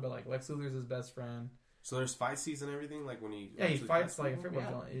turning on, but like Lex Luthor's his best friend. So there's fight scenes and everything, like when he he fights like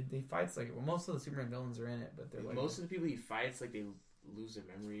he fights like most of the Superman villains are in it, but they're like most of the people he fights like they lose their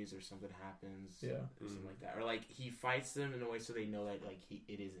memories or something happens, or something like that, or like he fights them in a way so they know that like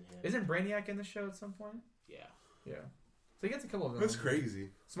it isn't him. Isn't Brainiac in the show at some point? Yeah. So he gets a couple of villains. That's crazy.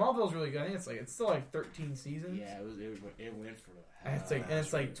 Smallville's really good. I think it's still like 13 seasons. Yeah, it went for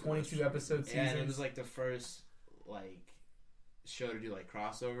it's like 22 episode seasons. Yeah, and it was like the first like show to do like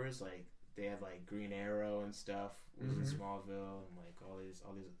crossovers, like. They had like Green Arrow and stuff was in Smallville and like all these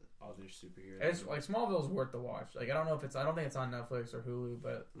other superheroes. It's like Smallville's worth the watch. Like I don't think it's on Netflix or Hulu,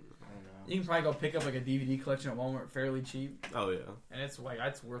 but I don't know. You can probably go pick up like a DVD collection at Walmart fairly cheap. Oh yeah, and it's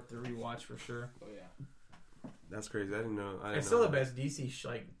worth the rewatch for sure. Oh yeah, that's crazy. I didn't know. It's still the best DC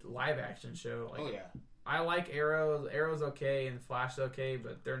like live action show. Like, I like Arrow. Arrow's okay and Flash is okay,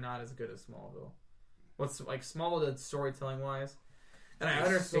 but they're not as good as Smallville. What's like Smallville did storytelling wise. And I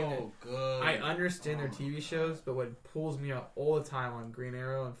understand I understand their TV shows, but what pulls me out all the time on Green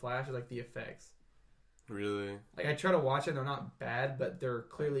Arrow and Flash is like the effects. Really? Like I try to watch it, they're not bad, but they're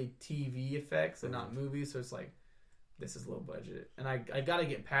clearly TV effects and not movies, so it's like this is low budget. And I gotta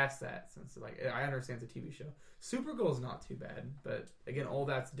get past that since like I understand it's a TV show. Supergirl's not too bad, but again, all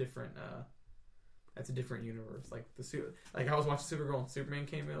that's different. That's a different universe. Like I was watching Supergirl and Superman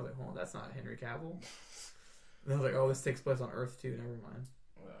came in, I was like, oh, that's not Henry Cavill. And I was like, oh, this takes place on Earth too. Never mind.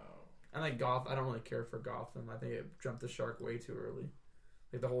 Wow. And like I don't really care for Gotham. I think it jumped the shark way too early.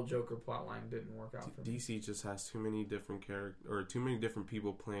 Like the whole Joker plotline didn't work out for me. DC just has too many different too many different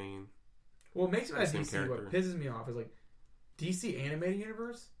people playing. What makes me mad DC, what pisses me off is like DC animated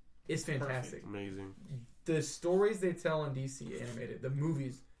universe is fantastic. Perfect. Amazing. The stories they tell in DC animated, the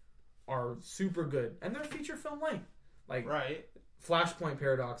movies are super good, and they're feature film length. Like right. Flashpoint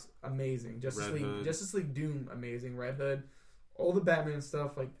Paradox, amazing. Justice League Doom, amazing. Red Hood, all the Batman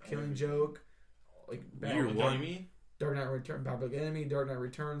stuff like Killing Joke, like Batman Enemy, Dark Knight Returns, Public Enemy, Dark Knight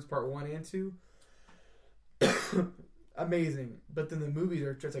Returns Part 1 and 2, amazing. But then the movies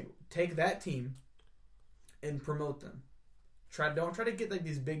are just like take that team and promote them. Don't try to get like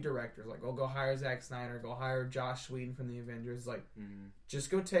these big directors like go hire Zack Snyder, go hire Joss Whedon from the Avengers. Like just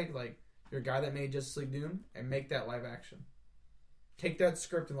go take like your guy that made Justice League Doom and make that live action. Take that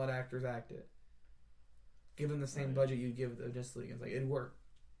script and let actors act it. Give them the same budget you give the Justice League. It's like it'd work.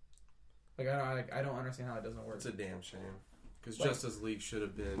 Like I don't understand how it doesn't work. It's a damn shame because Justice League should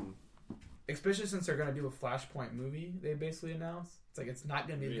have been. Especially since they're gonna do a Flashpoint movie, they basically announced. It's like it's not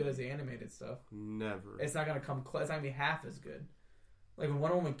gonna be as good as the animated stuff. Never. It's not gonna come close. It's not gonna be half as good. Like when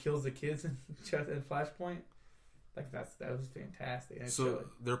Wonder Woman kills the kids in Flashpoint, like that was fantastic. So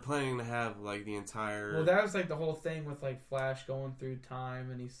they're planning to have like the entire. Well, that was like the whole thing with like Flash going through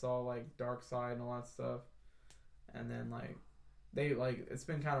time and he saw like Darkseid and all that stuff, and then like they like it's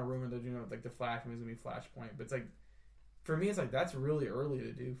been kind of rumored that like the Flash movie's gonna be Flashpoint, but it's like for me it's like that's really early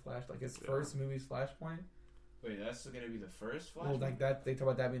to do Flash. Like his first movie's Flashpoint. Wait, that's gonna be the first Flash? Well, like that they talk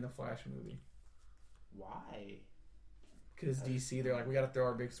about that being the Flash movie. Why? Because DC, they're like, we got to throw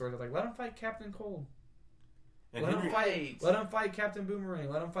our big swords. They're like, let him fight Captain Cold. And Let him fight Captain Boomerang.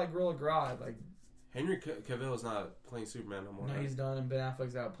 Let him fight Gorilla Grodd. Like Henry Cavill is not playing Superman no more. No, he's done, and Ben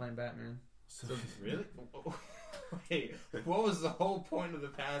Affleck's out playing Batman. So, really? Wait, what was the whole point of the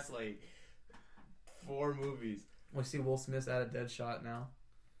past like 4 movies? We see Will Smith's at a Deadshot now.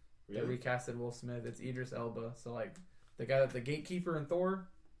 Really? They recasted Will Smith. It's Idris Elba. So like the guy that the gatekeeper in Thor,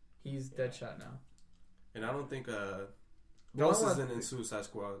 he's Deadshot now. And I don't think who else isn't in Suicide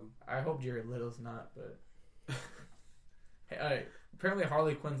Squad? I hope Jared Leto's not, but hey, apparently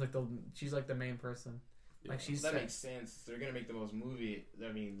Harley Quinn's like she's like the main person. Yeah. Like she's that makes sense. They're gonna make the most movie.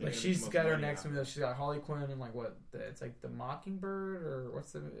 I mean, like she's got her next movie. She's got Harley Quinn and like it's like the Mockingbird or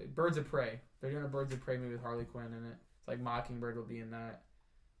what's the Birds of Prey. They're doing a Birds of Prey movie with Harley Quinn in it. It's like Mockingbird will be in that,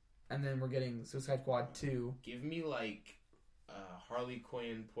 and then we're getting Suicide Squad 2. Give me like Harley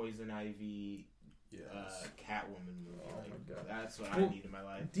Quinn, Poison Ivy. Catwoman movie. Oh like, my god, that's what I need in my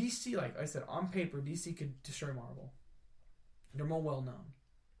life. DC, like I said, on paper, DC could destroy Marvel. They're more well known.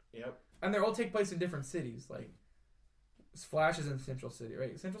 Yep. And they all take place in different cities. Like Flash is in Central City,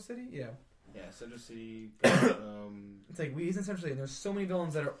 right? Central City, yeah. Yeah, Central City. It's like he's in Central City, and there's so many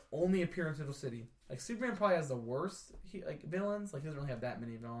villains that are only appear in Central City. Like Superman probably has the worst villains. Like he doesn't really have that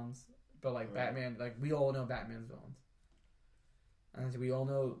many villains, but like Batman, like we all know Batman's villains. And we all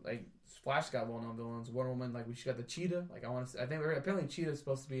know, like, Flash got well-known villains. Wonder Woman, like, she got the Cheetah. Like, I think apparently Cheetah is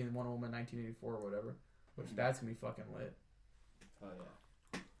supposed to be in Wonder Woman 1984 or whatever, which that's gonna be fucking lit. Oh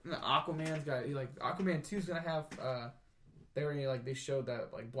yeah. And Aquaman's got Aquaman 2 is gonna have. They already they showed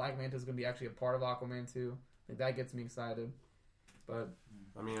that like Black Manta's gonna be actually a part of Aquaman 2. Like that gets me excited. But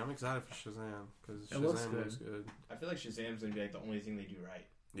I mean, I'm excited for Shazam because Shazam looks good. I feel like Shazam's gonna be like the only thing they do right.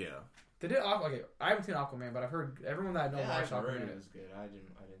 Yeah. They did okay. I haven't seen Aquaman, but I've heard everyone that I know watched Aquaman. It was good. I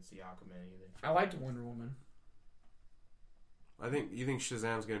didn't see Aquaman either. I liked Wonder Woman. You think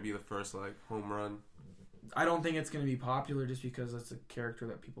Shazam's gonna be the first like home run? I don't think it's gonna be popular just because it's a character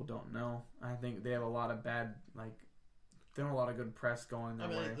that people don't know. I think they have a lot of bad they don't have a lot of good press going their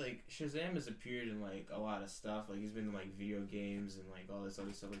way. Like Shazam has appeared in like a lot of stuff. Like he's been in like video games and like all this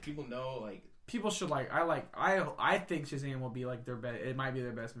other stuff. Like people know like. People should I think Shazam will be like their best. It might be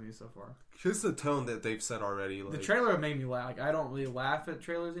their best movie so far. Just the tone that they've set already. Like, the trailer made me laugh. Like I don't really laugh at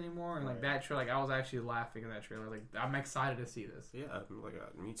trailers anymore, and like that trailer, like I was actually laughing at that trailer. Like I'm excited to see this. Yeah, like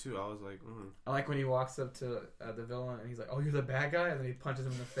me too. I was like, I like when he walks up to the villain and he's like, "Oh, you're the bad guy," and then he punches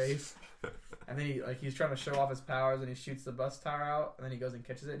him in the face, and then he's trying to show off his powers, and he shoots the bus tire out, and then he goes and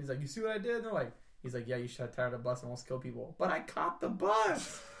catches it, and he's like, "You see what I did?" And they're like, "He's like, yeah, you shot a tire to the bus and almost kill people, but I caught the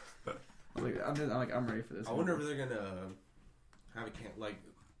bus." I'm ready for this. I wonder if they're gonna have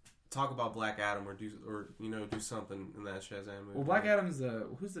talk about Black Adam or do something in that Shazam movie. Well, Black Adam's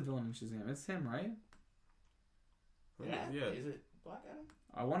who's the villain in Shazam? It's him, right? Yeah. Is it Black Adam?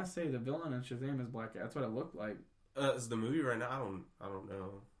 I want to say the villain in Shazam is Black Adam. That's what it looked like. Is the movie right now? I don't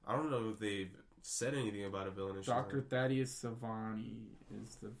know. I don't know if they've said anything about a villain in Shazam. Dr. Thaddeus Savani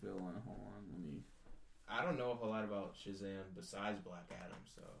is the villain. Hold on, let me. I don't know a whole lot about Shazam besides Black Adam,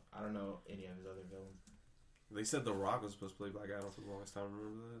 so I don't know any of his other villains. They said The Rock was supposed to play Black Adam for the longest time.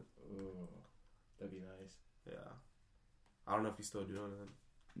 Remember that? Ooh, that'd be nice. Yeah. I don't know if he's still doing it.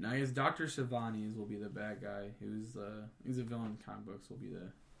 No, he's Dr. Savani will be the bad guy. He's a villain in comic books. Will be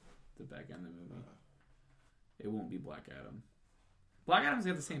the bad guy in the movie. It won't be Black Adam. Black Adam's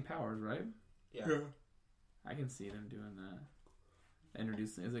got the same powers, right? Yeah. I can see them doing that.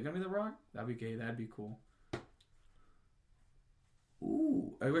 Introducing. Is it gonna be The Rock? That'd be gay. That'd be cool.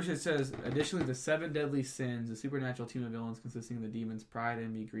 Ooh. I wish it says, additionally, the 7 deadly sins, a supernatural team of villains consisting of the demons pride,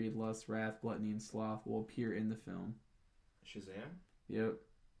 envy, greed, lust, wrath, gluttony, and sloth will appear in the film. Shazam? Yep.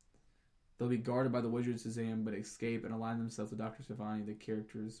 They'll be guarded by the wizard Shazam, but escape and align themselves to Dr. Savani. The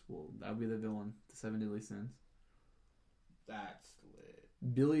characters that'll be the villain. The 7 deadly sins. That's lit.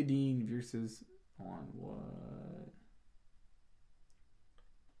 Billy Dean versus on what?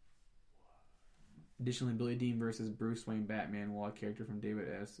 Additionally, Billy Dean versus Bruce Wayne Batman, a character from David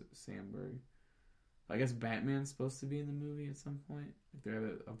S. Sandberg. I guess Batman's supposed to be in the movie at some point. Like they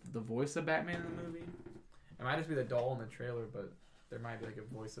have the voice of Batman in the movie. It might just be the doll in the trailer, but there might be like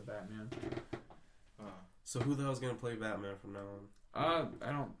a voice of Batman. So who the hell's gonna play Batman from now on? I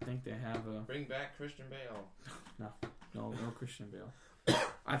don't think they have a... Bring back Christian Bale. No Christian Bale.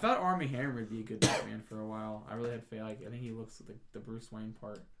 I thought Armie Hammer would be a good Batman for a while. I really had faith. I think he looks like the Bruce Wayne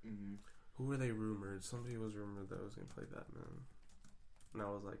part. Mm-hmm. Who were they rumored? Somebody was rumored that was gonna play Batman, and I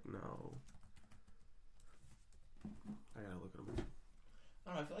was like, no. I gotta look at him. I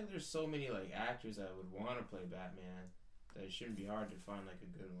don't know, I feel like there's so many like actors that would want to play Batman that it shouldn't be hard to find like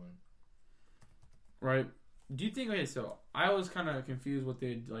a good one. Right. Do you think? Okay, so I was kind of confused what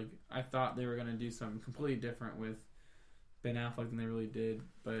they like. I thought they were gonna do something completely different with Ben Affleck than they really did.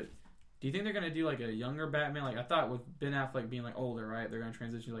 But do you think they're gonna do like a younger Batman? Like I thought with Ben Affleck being like older, right? They're gonna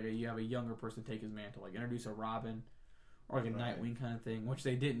transition like you have a younger person take his mantle, like introduce a Robin or like a Nightwing kind of thing, which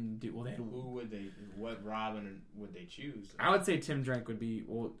they didn't do. Well, they had, who would they? What Robin would they choose? I would say Tim Drake would be.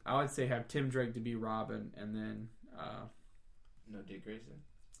 Well, I would say have Tim Drake to be Robin, and then no Dick Grayson.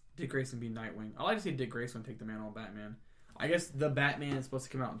 Dick Grayson be Nightwing. I like to see Dick Grayson take the mantle of Batman. I guess the Batman is supposed to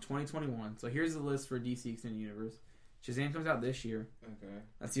come out in 2021. So here's the list for DC Extended Universe. Shazam comes out this year. Okay.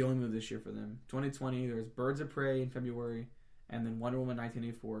 That's the only movie this year for them. 2020, there's Birds of Prey in February, and then Wonder Woman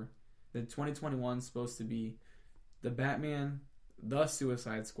 1984. Then 2021 is supposed to be the Batman, the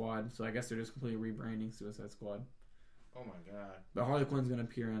Suicide Squad. So I guess they're just completely rebranding Suicide Squad. Oh my god. But Harley Quinn's going to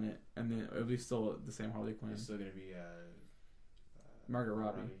appear on it, and then it'll be still the same Harley Quinn. It's still going to be Margaret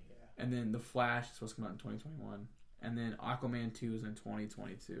Robbie. Yeah. And then The Flash is supposed to come out in 2021. And then Aquaman 2 is in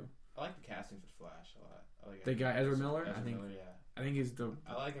 2022. I like the casting for The Flash a lot. I like the guy Ezra Miller, Ezra I think. Miller, yeah. I think he's the.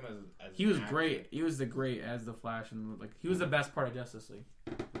 I like him as he was an actor. great. He was the great as the Flash, and like he was the best part of Justice League.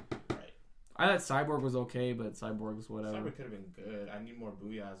 Right. I thought Cyborg was okay, but Cyborg's whatever. Cyborg could have been good. I need more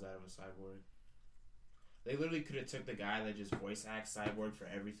booyahs out of a Cyborg. They literally could have took the guy that just voice acts Cyborg for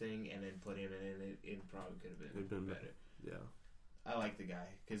everything and then put him in it. It probably could have been better. Yeah. I like the guy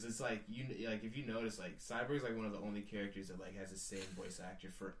because it's like if you notice like Cyborg's like one of the only characters that like has the same voice actor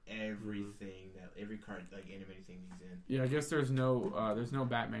for everything that every card like animated thing he's in. Yeah, I guess there's no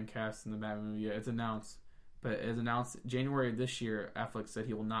Batman cast in the Batman movie yet. It's announced, but it's announced January of this year. Affleck said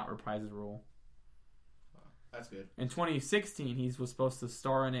he will not reprise his role. That's good. In 2016, he was supposed to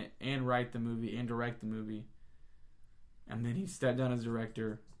star in it and write the movie and direct the movie, and then he stepped down as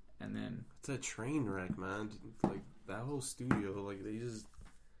director, and then it's a train wreck, man. Like that whole studio, like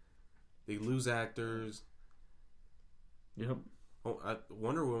they lose actors. Yep. Oh,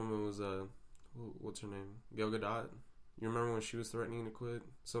 Wonder Woman was what's her name? Gal Gadot. You remember when she was threatening to quit?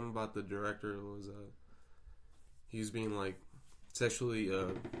 Something about the director was he was being like sexually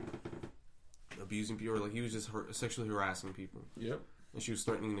abusing people, or like he was just sexually harassing people. Yep. And she was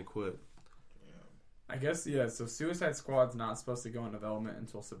threatening to quit. I guess, yeah, so Suicide Squad's not supposed to go in development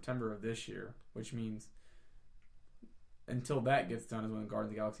until September of this year, which means until that gets done is when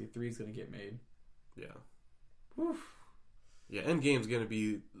Guardians of the Galaxy 3 is going to get made. Yeah. Oof. Yeah, Endgame's going to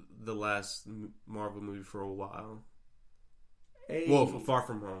be the last Marvel movie for a while. Hey. Well, Far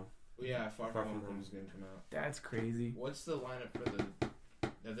From Home. Yeah, Far From Home is going to come out. That's crazy. What's the lineup for the...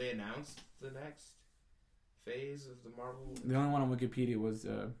 Have they announced the next phase of the Marvel? The only one on Wikipedia was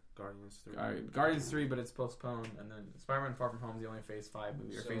Guardians 3. Guardians 3, but it's postponed. And then Spider-Man Far From Home is the only Phase 5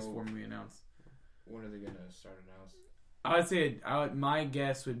 movie, or Phase 4 movie announced. When are they going to start announcing? I would say my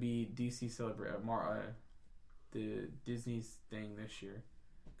guess would be DC celebrate the Disney's thing this year,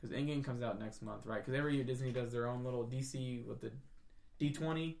 because Endgame comes out next month, right? Because every year Disney does their own little DC with the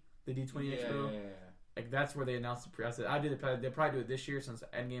D20, Expo. Yeah. Like that's where they announce the pre. I said they'll probably do it this year since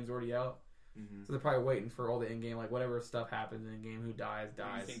Endgame's already out. Mm-hmm. So they're probably waiting for all the Endgame, like whatever stuff happens in Endgame, who dies.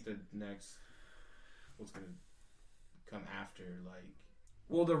 What do you think the next what's going to come after? Like,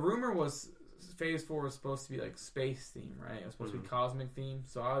 well, the rumor was Phase 4 was supposed to be like space theme, right? It was supposed to be cosmic theme.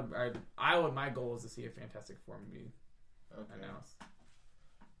 So I would my goal is to see a Fantastic Four movie announced.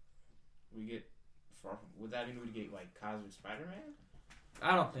 We get would that mean we'd get like Cosmic Spider-Man?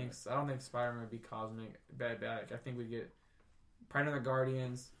 I don't think so. I don't think Spider-Man would be cosmic bad. I think we'd get probably another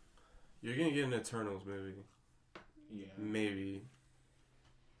Guardians. You're gonna get an Eternals movie. Yeah, maybe.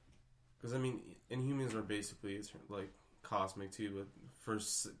 Because I mean, Inhumans are basically like cosmic too, but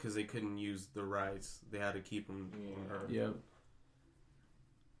first because they couldn't use the rights, they had to keep them on Earth. Yep.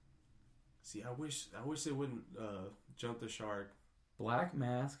 See, I wish they wouldn't jump the shark. Black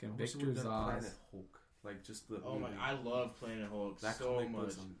Mask and Victor Zsasz. Planet Hulk, like just the. Oh my! I love Planet Hulk that so comic much.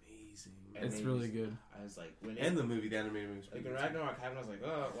 book's amazing. And it's really good. I was like, the movie, the animated movie. Like when Ragnarok happened, I was like,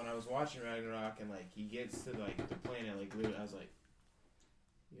 oh. When I was watching Ragnarok and like he gets to like the planet, like literally, I was like,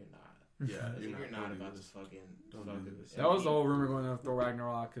 you're not. Yeah, You're not about to fucking do this. That was the whole rumor going on with Thor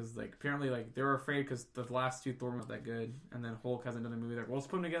Ragnarok, because like apparently like they were afraid because the last two Thor weren't that good, and then Hulk has another movie. Like, well, let's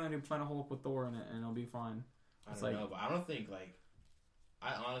put them together and do Planet Hulk with Thor in it, and it'll be fine. I don't know, but I don't think like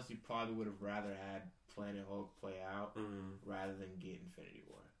I honestly probably would have rather had Planet Hulk play out rather than get Infinity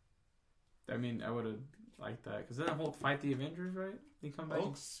War. I mean, I would have liked that because then Hulk fight the Avengers, right? He come back.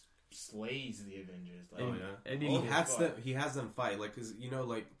 Hulk slays the Avengers. Like, he has them fight like because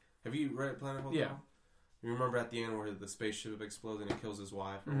like have you read Planet Hulk? Yeah. You remember at the end where the spaceship explodes and it kills his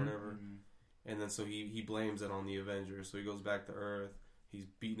wife or whatever, and then so he blames it on the Avengers. So he goes back to Earth. He's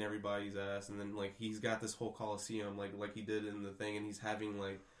beating everybody's ass, and then like he's got this whole Coliseum like he did in the thing, and he's having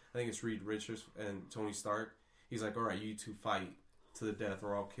like I think it's Reed Richards and Tony Stark. He's like, all right, you two fight to the death,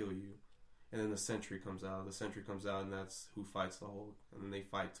 or I'll kill you. And then the Sentry comes out. The Sentry comes out, and that's who fights the Hulk. And then they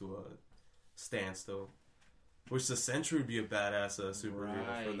fight to a standstill. Which the Sentry would be a badass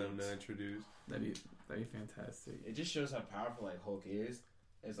superhero for them to introduce. That'd be fantastic. It just shows how powerful like Hulk is.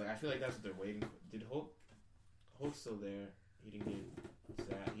 It's like I feel like that's what they're waiting for. Did Hulk's still there? He didn't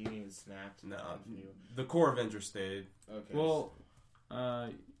get snapped. No, the core Avengers stayed. Okay. Well,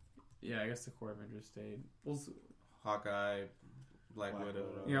 yeah, I guess the core Avengers stayed. Well, Hawkeye, Black Widow.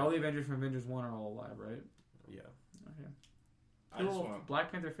 Yeah, all the Avengers from Avengers 1 are all alive, right? Yeah. Okay. I just want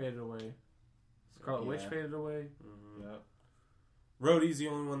Black Panther faded away. Scarlet Witch faded away. Mm-hmm. Yep. Rhodey's the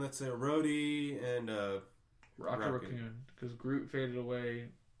only one that's there. Rhodey and Rocket Raccoon, because Groot faded away.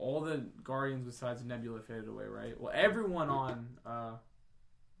 All the Guardians besides Nebula faded away, right? Well, everyone on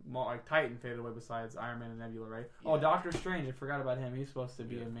like Titan faded away besides Iron Man and Nebula, right? Yeah. Oh, Doctor Strange, I forgot about him. He's supposed to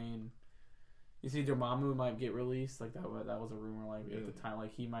be a main. You see, Dormammu might get released. Like that was a rumor. Like at the time,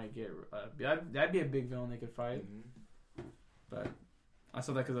 like he might get. That'd be a big villain they could fight. Mm-hmm. But I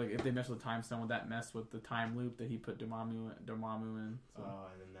saw that because like if they mess with Time Stone, would that mess with the time loop that he put Dormammu in? So. Oh,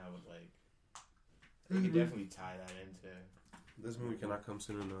 and then that would like. They could definitely tie that into. This movie cannot come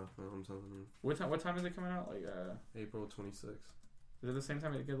soon enough. I'm telling you. What time is it coming out? Like April 26th. Is it the same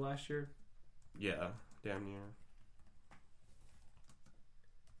time it did last year? Yeah, damn near.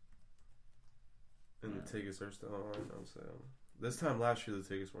 And the tickets are still on sale. This time last year, the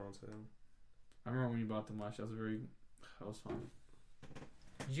tickets were on sale. I remember when you bought them last year. That was fun.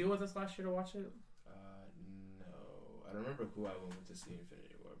 Did you go with us last year to watch it? No. I don't remember who I went with to see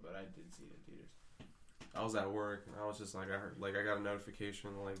Infinity War, but I did see it in theaters. I was at work, and I was just like, I got a notification,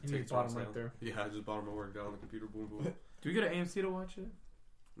 like, tickets on sale. Right there. Yeah, I just bought them at work, got on the computer, boom, boom. Do we go to AMC to watch it?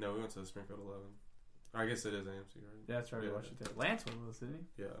 No, we went to the Springfield 11. I guess it is AMC, right? Yeah, that's right. We watched it there. Lance was with us, didn't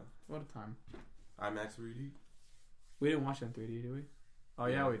he? Yeah. What a time. IMAX 3D. We didn't watch it in 3D, did we? Oh,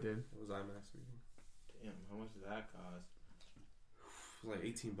 yeah, we did. It was IMAX 3D. Damn, how much did that cost? It was like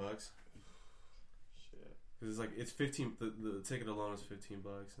 $18. Shit. Cause it's like it's 15. The ticket alone is $15,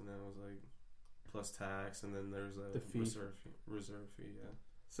 and then it was like plus tax, and then there's a reserve fee. Yeah.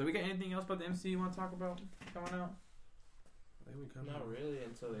 So we got anything else about the MCU you want to talk about coming out? I think we come Not really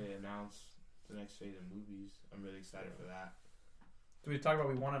until they announce the next phase of movies. I'm really excited for that. So we talk about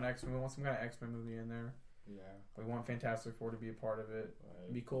we want an X-Men. We want some kind of X-Men movie in there. Yeah. We want Fantastic Four to be a part of it. Right.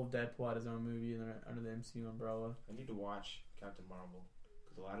 It'd be cool if Deadpool had his own movie under the MCU umbrella. I need to watch Captain Marvel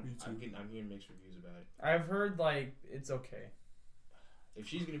because I'm hearing mixed reviews about it. I've heard like it's okay. If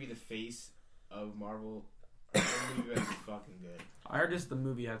she's gonna be the face of Marvel, her movie better be fucking good. I heard just the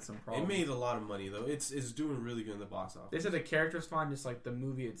movie had some problems. It made a lot of money though. It's doing really good in the box office. They said the character's fine, just like the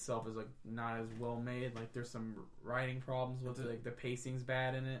movie itself is like not as well made. Like there's some writing problems with it. Like the pacing's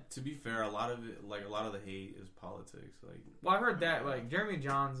bad in it. To be fair, a lot of the hate is politics. Like, well, I heard that like Jeremy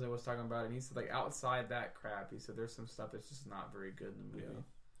Johns was talking about it, and he said like outside that crap, he said there's some stuff that's just not very good in the movie. Yeah.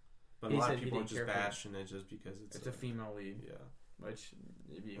 But a lot of people are just bashing it just because it's a female lead. Yeah. Which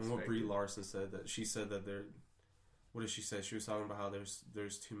and what Brie Larson said that she said that there. What did she say? She was talking about how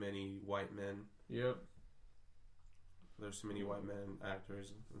there's too many white men. Yep. There's too many white men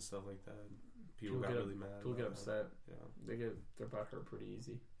actors and stuff like that. People got really mad. People get upset. Yeah. They're about her pretty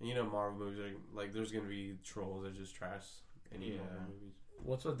easy. And Marvel movies are like there's gonna be trolls that just trash any Marvel movies.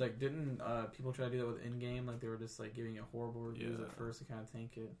 What's with like didn't people try to do that with Endgame? Like they were just like giving it horrible reviews at first to kind of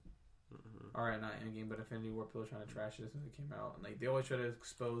tank it. Mm-hmm. All right, not Endgame, but Infinity War. People are trying to trash it as soon as it came out, and like they always try to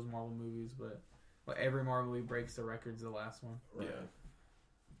expose Marvel movies, but every Marvel movie breaks the records of the last one. Right.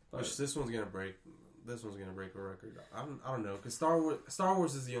 Yeah. Which this one's gonna break. This one's gonna break a record. I don't know, because Star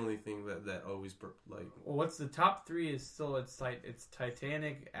Wars is the only thing that always like. Well, what's the top three is still it's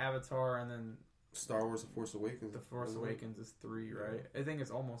Titanic, Avatar, and then Star Wars: The Force Awakens. The Force Awakens is 3, right? I think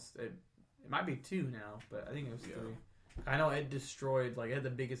it's almost it might be 2 now, but I think it was 3. I know it destroyed it had the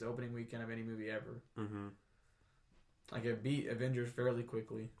biggest opening weekend of any movie ever. Mm-hmm. Like it beat Avengers fairly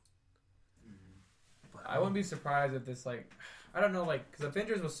quickly. I wouldn't be surprised if this like, I don't know, like, because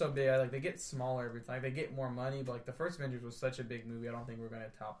Avengers was so big, like they get smaller every time. They get more money, but like the first Avengers was such a big movie. I don't think we're gonna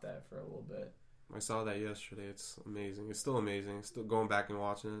top that for a little bit. I saw that yesterday. It's amazing. It's still amazing. Still going back and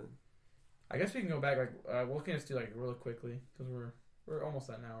watching it. I guess we can go back. Like, we can just do like really quickly because we're almost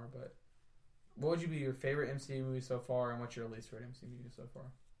at an hour. But what would you be your favorite MCU movie so far, and what's your least favorite MCU movie so far?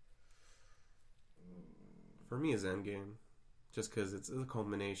 For me, it's Endgame, just because it's a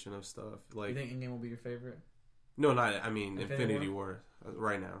culmination of stuff. Like, you think Endgame will be your favorite? No, not. I mean, Infinity War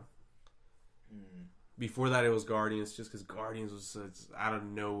right now. Before that, it was Guardians, just because Guardians was out of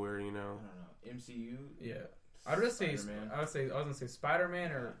nowhere, you know. I don't know. MCU. Yeah, I would say I was gonna say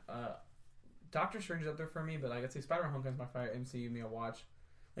Spider-Man or Doctor Strange is up there for me, but I'd say Spider-Man: Homecoming's my favorite MCU movie I watch.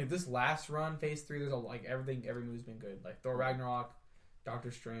 Like this last run, Phase 3, there's every movie's been good. Like Thor: Ragnarok,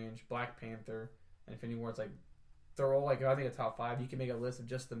 Doctor Strange, Black Panther, and Infinity War. It's like they're all like I think a top 5. You can make a list of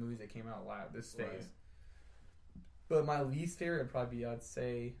just the movies that came out this phase. Right. But my least favorite would probably be I'd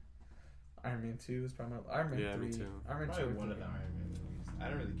say Iron Man 2 is probably my Iron Man 3. Me too. Iron Man 2 one of the Iron Man movies. I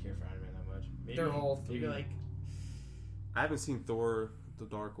don't really care for Iron Man that much. Maybe, they're all 3. Maybe I haven't seen Thor: The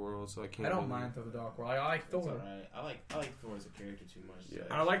Dark World, so I can't. I don't mind Thor: The Dark World. I like Thor. Right. I like Thor as a character too much. Yeah.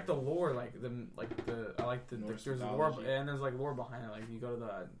 I like the lore, there's lore and there's like lore behind it. Like you go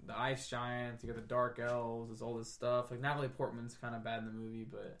to the ice giants, you got the dark elves, there's all this stuff. Like Natalie Portman's kind of bad in the movie,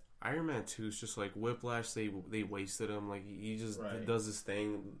 but Iron Man 2 is just like Whiplash. They wasted him. Like he just does this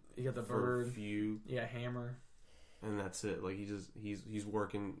thing. You got the bird. You got Hammer. And that's it. Like he's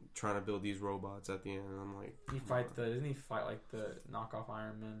working, trying to build these robots at the end. And I'm like, doesn't he fight like the knockoff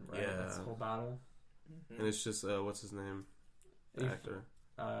Iron Man? Right? Yeah, that's the whole battle. Mm-hmm. And it's just what's his name? The actor.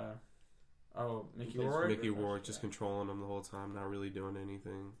 Mickey Rourke. Mickey Rourke just controlling him the whole time, not really doing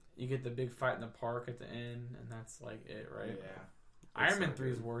anything. You get the big fight in the park at the end, and that's like it, right? Yeah. Iron Man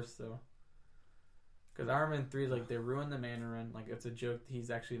 3 is worse though, because Iron Man 3 like they ruined the Mandarin. Like it's a joke. He's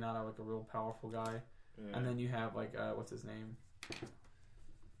actually not a real powerful guy. Yeah. And then you have like what's his name?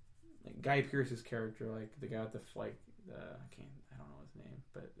 Like Guy Pearce's character, like the guy with the I don't know his name,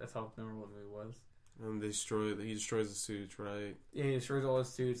 but that's how memorable the movie was. He destroys the suits, right? Yeah, he destroys all his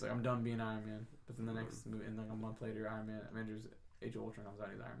suits. Like I'm done being Iron Man. But then the next movie, and like a month later, Avengers Age of Ultron comes out,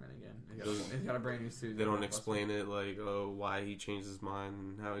 he's Iron Man again. He's got a brand new suit. They don't explain it, like why he changed his mind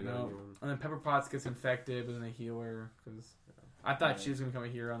and how he got new one. And then Pepper Potts gets infected, but then they heal her because I thought she was gonna become a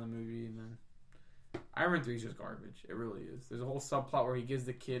hero in the movie, and then Iron Man 3 is just garbage. It really is. There's a whole subplot where he gives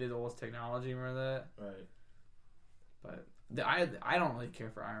the kid all his technology. Remember that? Right. But I don't really care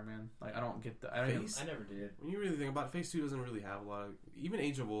for Iron Man. Like I don't get the. I never did. When you really think about it, Phase 2 doesn't really have a lot of. Even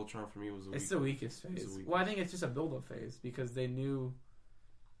Age of Ultron for me was the weakest phase. Well, I think it's just a build-up phase because they knew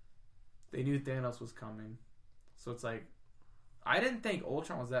Thanos was coming, so it's like I didn't think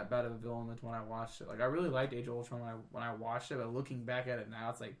Ultron was that bad of a villain when I watched it. Like I really liked Age of Ultron when I watched it, but looking back at it now,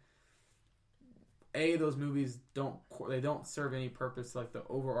 it's like. Those movies don't serve any purpose like the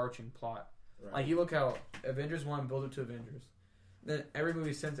overarching plot. Right. Like you look how Avengers 1 builds up to Avengers, then every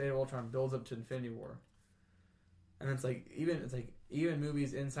movie since Age of Ultron builds up to Infinity War, and it's like even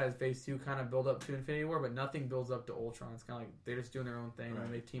movies inside Phase 2 kind of build up to Infinity War, but nothing builds up to Ultron. It's kind of like they're just doing their own thing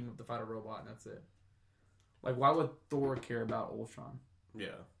and they team up to fight a robot and that's it. Like why would Thor care about Ultron?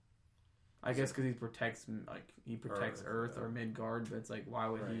 Yeah. I guess because he protects Earth or Midgard, but it's like why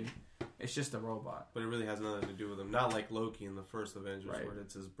would he? It's just a robot. But it really has nothing to do with him. Not like Loki in the first Avengers, where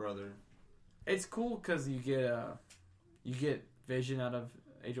it's his brother. It's cool because you get Vision out of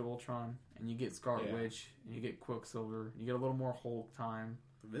Age of Ultron, and you get Scarlet Witch, and you get Quicksilver. You get a little more Hulk time.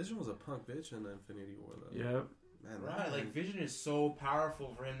 Vision was a punk bitch in the Infinity War, though. Yep. Man, right, like Vision is so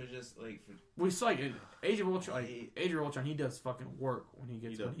powerful for him to just like. We saw in Age of Ultron. Age of Ultron, he does fucking work when he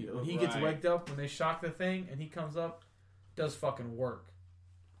gets when he gets waked up when they shock the thing and he comes up, does fucking work.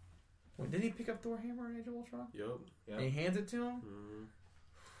 Wait, did he pick up Thor hammer in Age of Ultron? Yep. And he hands it to him. Mm-hmm.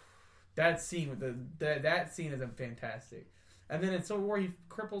 That scene with that scene is fantastic. And then in Civil War, he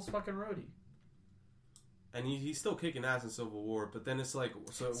cripples fucking Rhodey. And he's still kicking ass in Civil War, but then it's like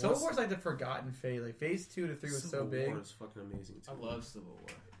Civil War's like the forgotten phase. Like Phase 2 to 3 was so big. Civil War is fucking amazing too. I love Civil War.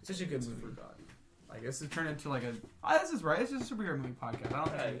 It's such a good movie. Forgotten. Like this has turned into like a. This is right. It's just a superhero movie podcast. I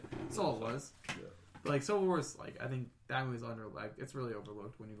don't think that's all it was. Yeah. But like Civil War is like I think that movie's it's really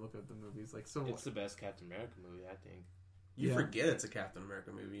overlooked when you look at the movies. Like Civil War. It's the best Captain America movie, I think. You forget it's a Captain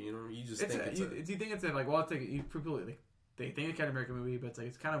America movie. You know, you just think you think it's like they think it's a Captain America movie, but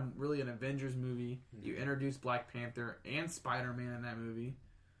it's kind of really an Avengers movie. Mm-hmm. You introduce Black Panther and Spider-Man in that movie.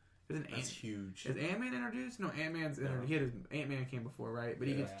 That's huge. Is Ant-Man introduced? No, Ant-Man's introduced. He had Ant-Man came before, right? But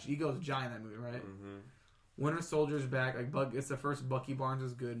he goes giant in that movie, right? Mm-hmm. Winter Soldier's back. Like it's the first Bucky Barnes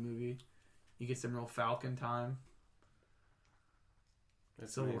is good movie. You get some real Falcon time.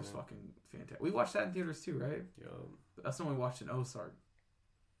 Civil War's fucking fantastic. We watched that in theaters too, right? Yo. That's when we watched in Ozark.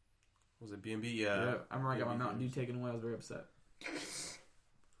 Was it B&B? Yeah. I remember I got my Mountain Dew taken away. I was very upset.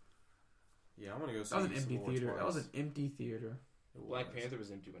 Yeah, I want to go see That was an empty Civil War theater. twice. That was an empty theater. Black Panther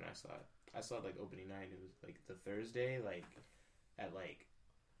was empty when I saw it. I saw it like opening night. It was like the Thursday, like at like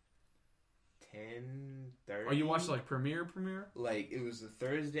 10:30. Oh, you watched like premiere? Like it was a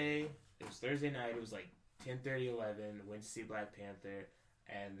Thursday. It was Thursday night. It was like 10:30, 11. Went to see Black Panther,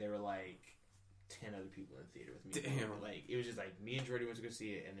 and there were like 10 other people in the theater with me. Damn. Like it was just like me and Jordy went to go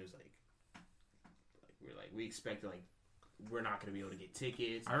see it, and it was like we expected like we're not gonna be able to get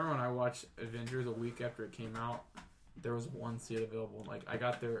tickets. I remember when I watched Avengers a week after it came out. There was one seat available. Like I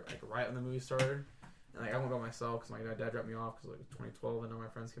got there like right when the movie started, and like I went by myself because my dad dropped me off because like 2012 and none of my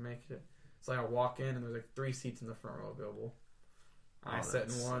friends can make it. So I walk in and there's like 3 seats in the front row available. I sat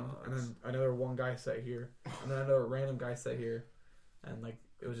in one, and then another one guy sat here, and then another random guy sat here, and like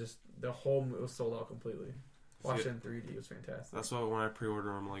it was just it was sold out completely. Watched it in 3D. It was fantastic. That's why when I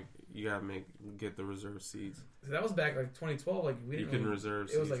pre-order, I'm like, you gotta get the reserve seats. So that was back like 2012. Like we didn't. You can reserve.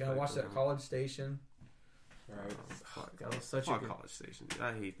 It was like I watched it at College Station. Right. Fuck, that was such a good... College Station. Dude.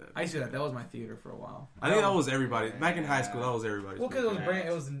 I hate that. I used to do that. That was my theater for a while. I think that was everybody. Back in high school, that was everybody. Well, because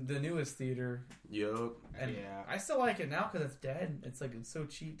it was the newest theater. Yup. And I still like it now because it's dead. It's like it's so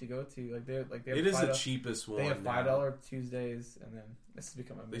cheap to go to. Like they have it is the cheapest one. They have $5 Tuesdays, and then this has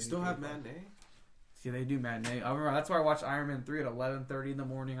become a. They still have matinee. See, they do matinee. I remember that's why I watched Iron Man 3 at 11:30 in the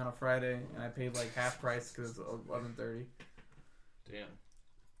morning on a Friday, and I paid like half price because it's 11:30. Damn.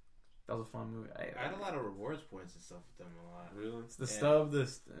 That was a fun movie. I had a lot of rewards points and stuff with them a lot. Really? It's the Stubbs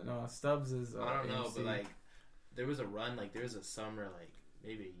is. I don't know, AMC. but like there was a run, like there was a summer, like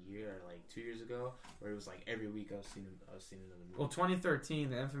maybe a year or like 2 years ago, where it was like every week I was seeing another movie. Well,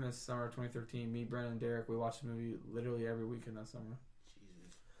 2013, the infamous summer of 2013, me, Brandon, and Derek, we watched a movie literally every week in that summer.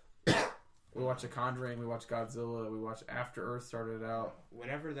 Jesus. We watched The Conjuring, we watched Godzilla, we watched After Earth started out.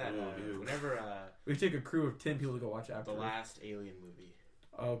 Whenever we took a crew of 10 people to go watch After the Earth. last Alien movie.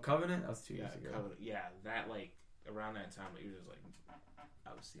 Oh, Covenant? That was 2 years ago. Covenant. Yeah, that like around that time, it was like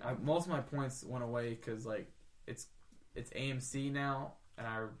I was seeing. Most of my points went away because like it's AMC now, and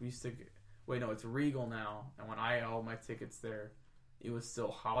I used to it's Regal now, and when I had all my tickets there, it was still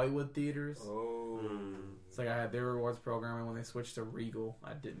Hollywood theaters. Oh, it's like I had their rewards program, and when they switched to Regal,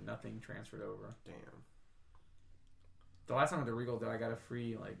 nothing transferred over. Damn. The last time I went to Regal, though, I got a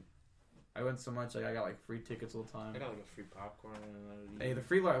free I went so much I got like free tickets all the time. I got like a free popcorn. Hey, the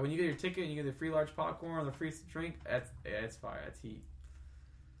free large, when you get your ticket and you get the free large popcorn or the free drink, it's fire. That's heat.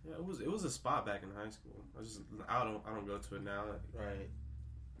 Yeah, it was a spot back in high school. I don't go to it now. Right.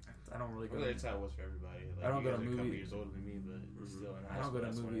 I don't really go. That's how it was for everybody. Like, I don't go to movies. A couple movies. years older than me, but still in high I don't school,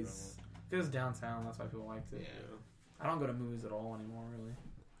 go to movies. It was downtown. That's why people liked it. Yeah. I don't go to movies at all anymore, really.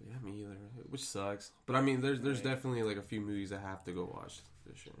 Yeah, me either. Which sucks. But I mean, there's definitely like a few movies I have to go watch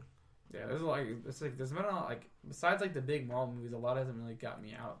this year. Yeah, there's been besides like the big Marvel movies, a lot hasn't really got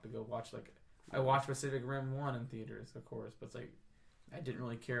me out to go watch. Like I watched Pacific Rim 1 in theaters, of course, but it's like I didn't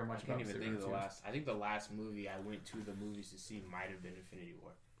really care much about Pacific Rim 2. I think the last movie I went to the movies to see might have been Infinity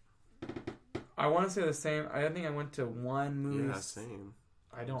War. I want to say the same. I think I went to one movie. Yeah, same.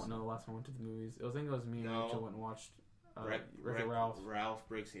 I don't know the last time I went to the movies. I think it was me and Rachel went and watched Wreck-It Ralph. Ralph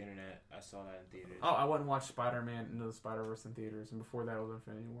Breaks the Internet. I saw that in theaters. Oh, I went and watched Spider-Man Into the Spider-Verse in theaters, and before that it was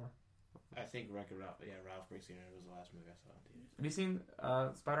Infinity War. I think Wreck-It Ralph. Yeah, Ralph Breaks the Internet was the last movie I saw in theaters. Have you seen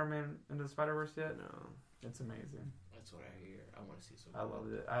Spider-Man Into the Spider-Verse yet? No. It's amazing. That's what I hear. I want to see something. I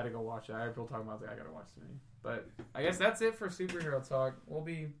loved it. I had to go watch it. I heard people talking about it. I gotta watch the movie. But I guess that's it for superhero talk. We'll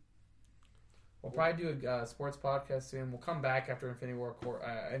probably do a sports podcast soon. We'll come back after Infinity War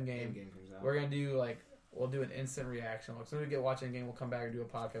Endgame. Endgame comes out. We're gonna do we'll do an instant reaction. As soon as we get watching Endgame, we'll come back and do a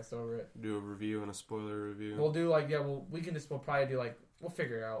podcast over it. Do a review and a spoiler review. We'll do we'll probably do we'll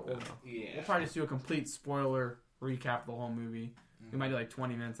figure it out. We'll probably just do a complete spoiler recap of the whole movie. We might do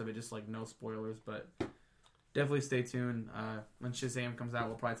 20 minutes of it, just no spoilers, but definitely stay tuned. When Shazam comes out,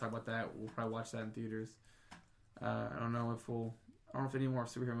 we'll probably talk about that. We'll probably watch that in theaters. I don't know if any more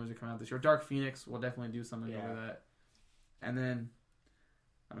superhero movies are coming out this year. Dark Phoenix, we'll definitely do something over that. And then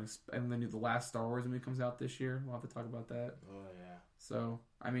the last Star Wars movie comes out this year. We'll have to talk about that. Oh yeah. So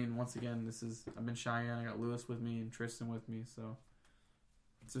once again, I've been Cheyenne. I got Lewis with me and Tristan with me. So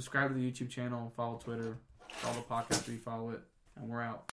subscribe to the YouTube channel, follow Twitter, follow the podcast where you follow it, and we're out.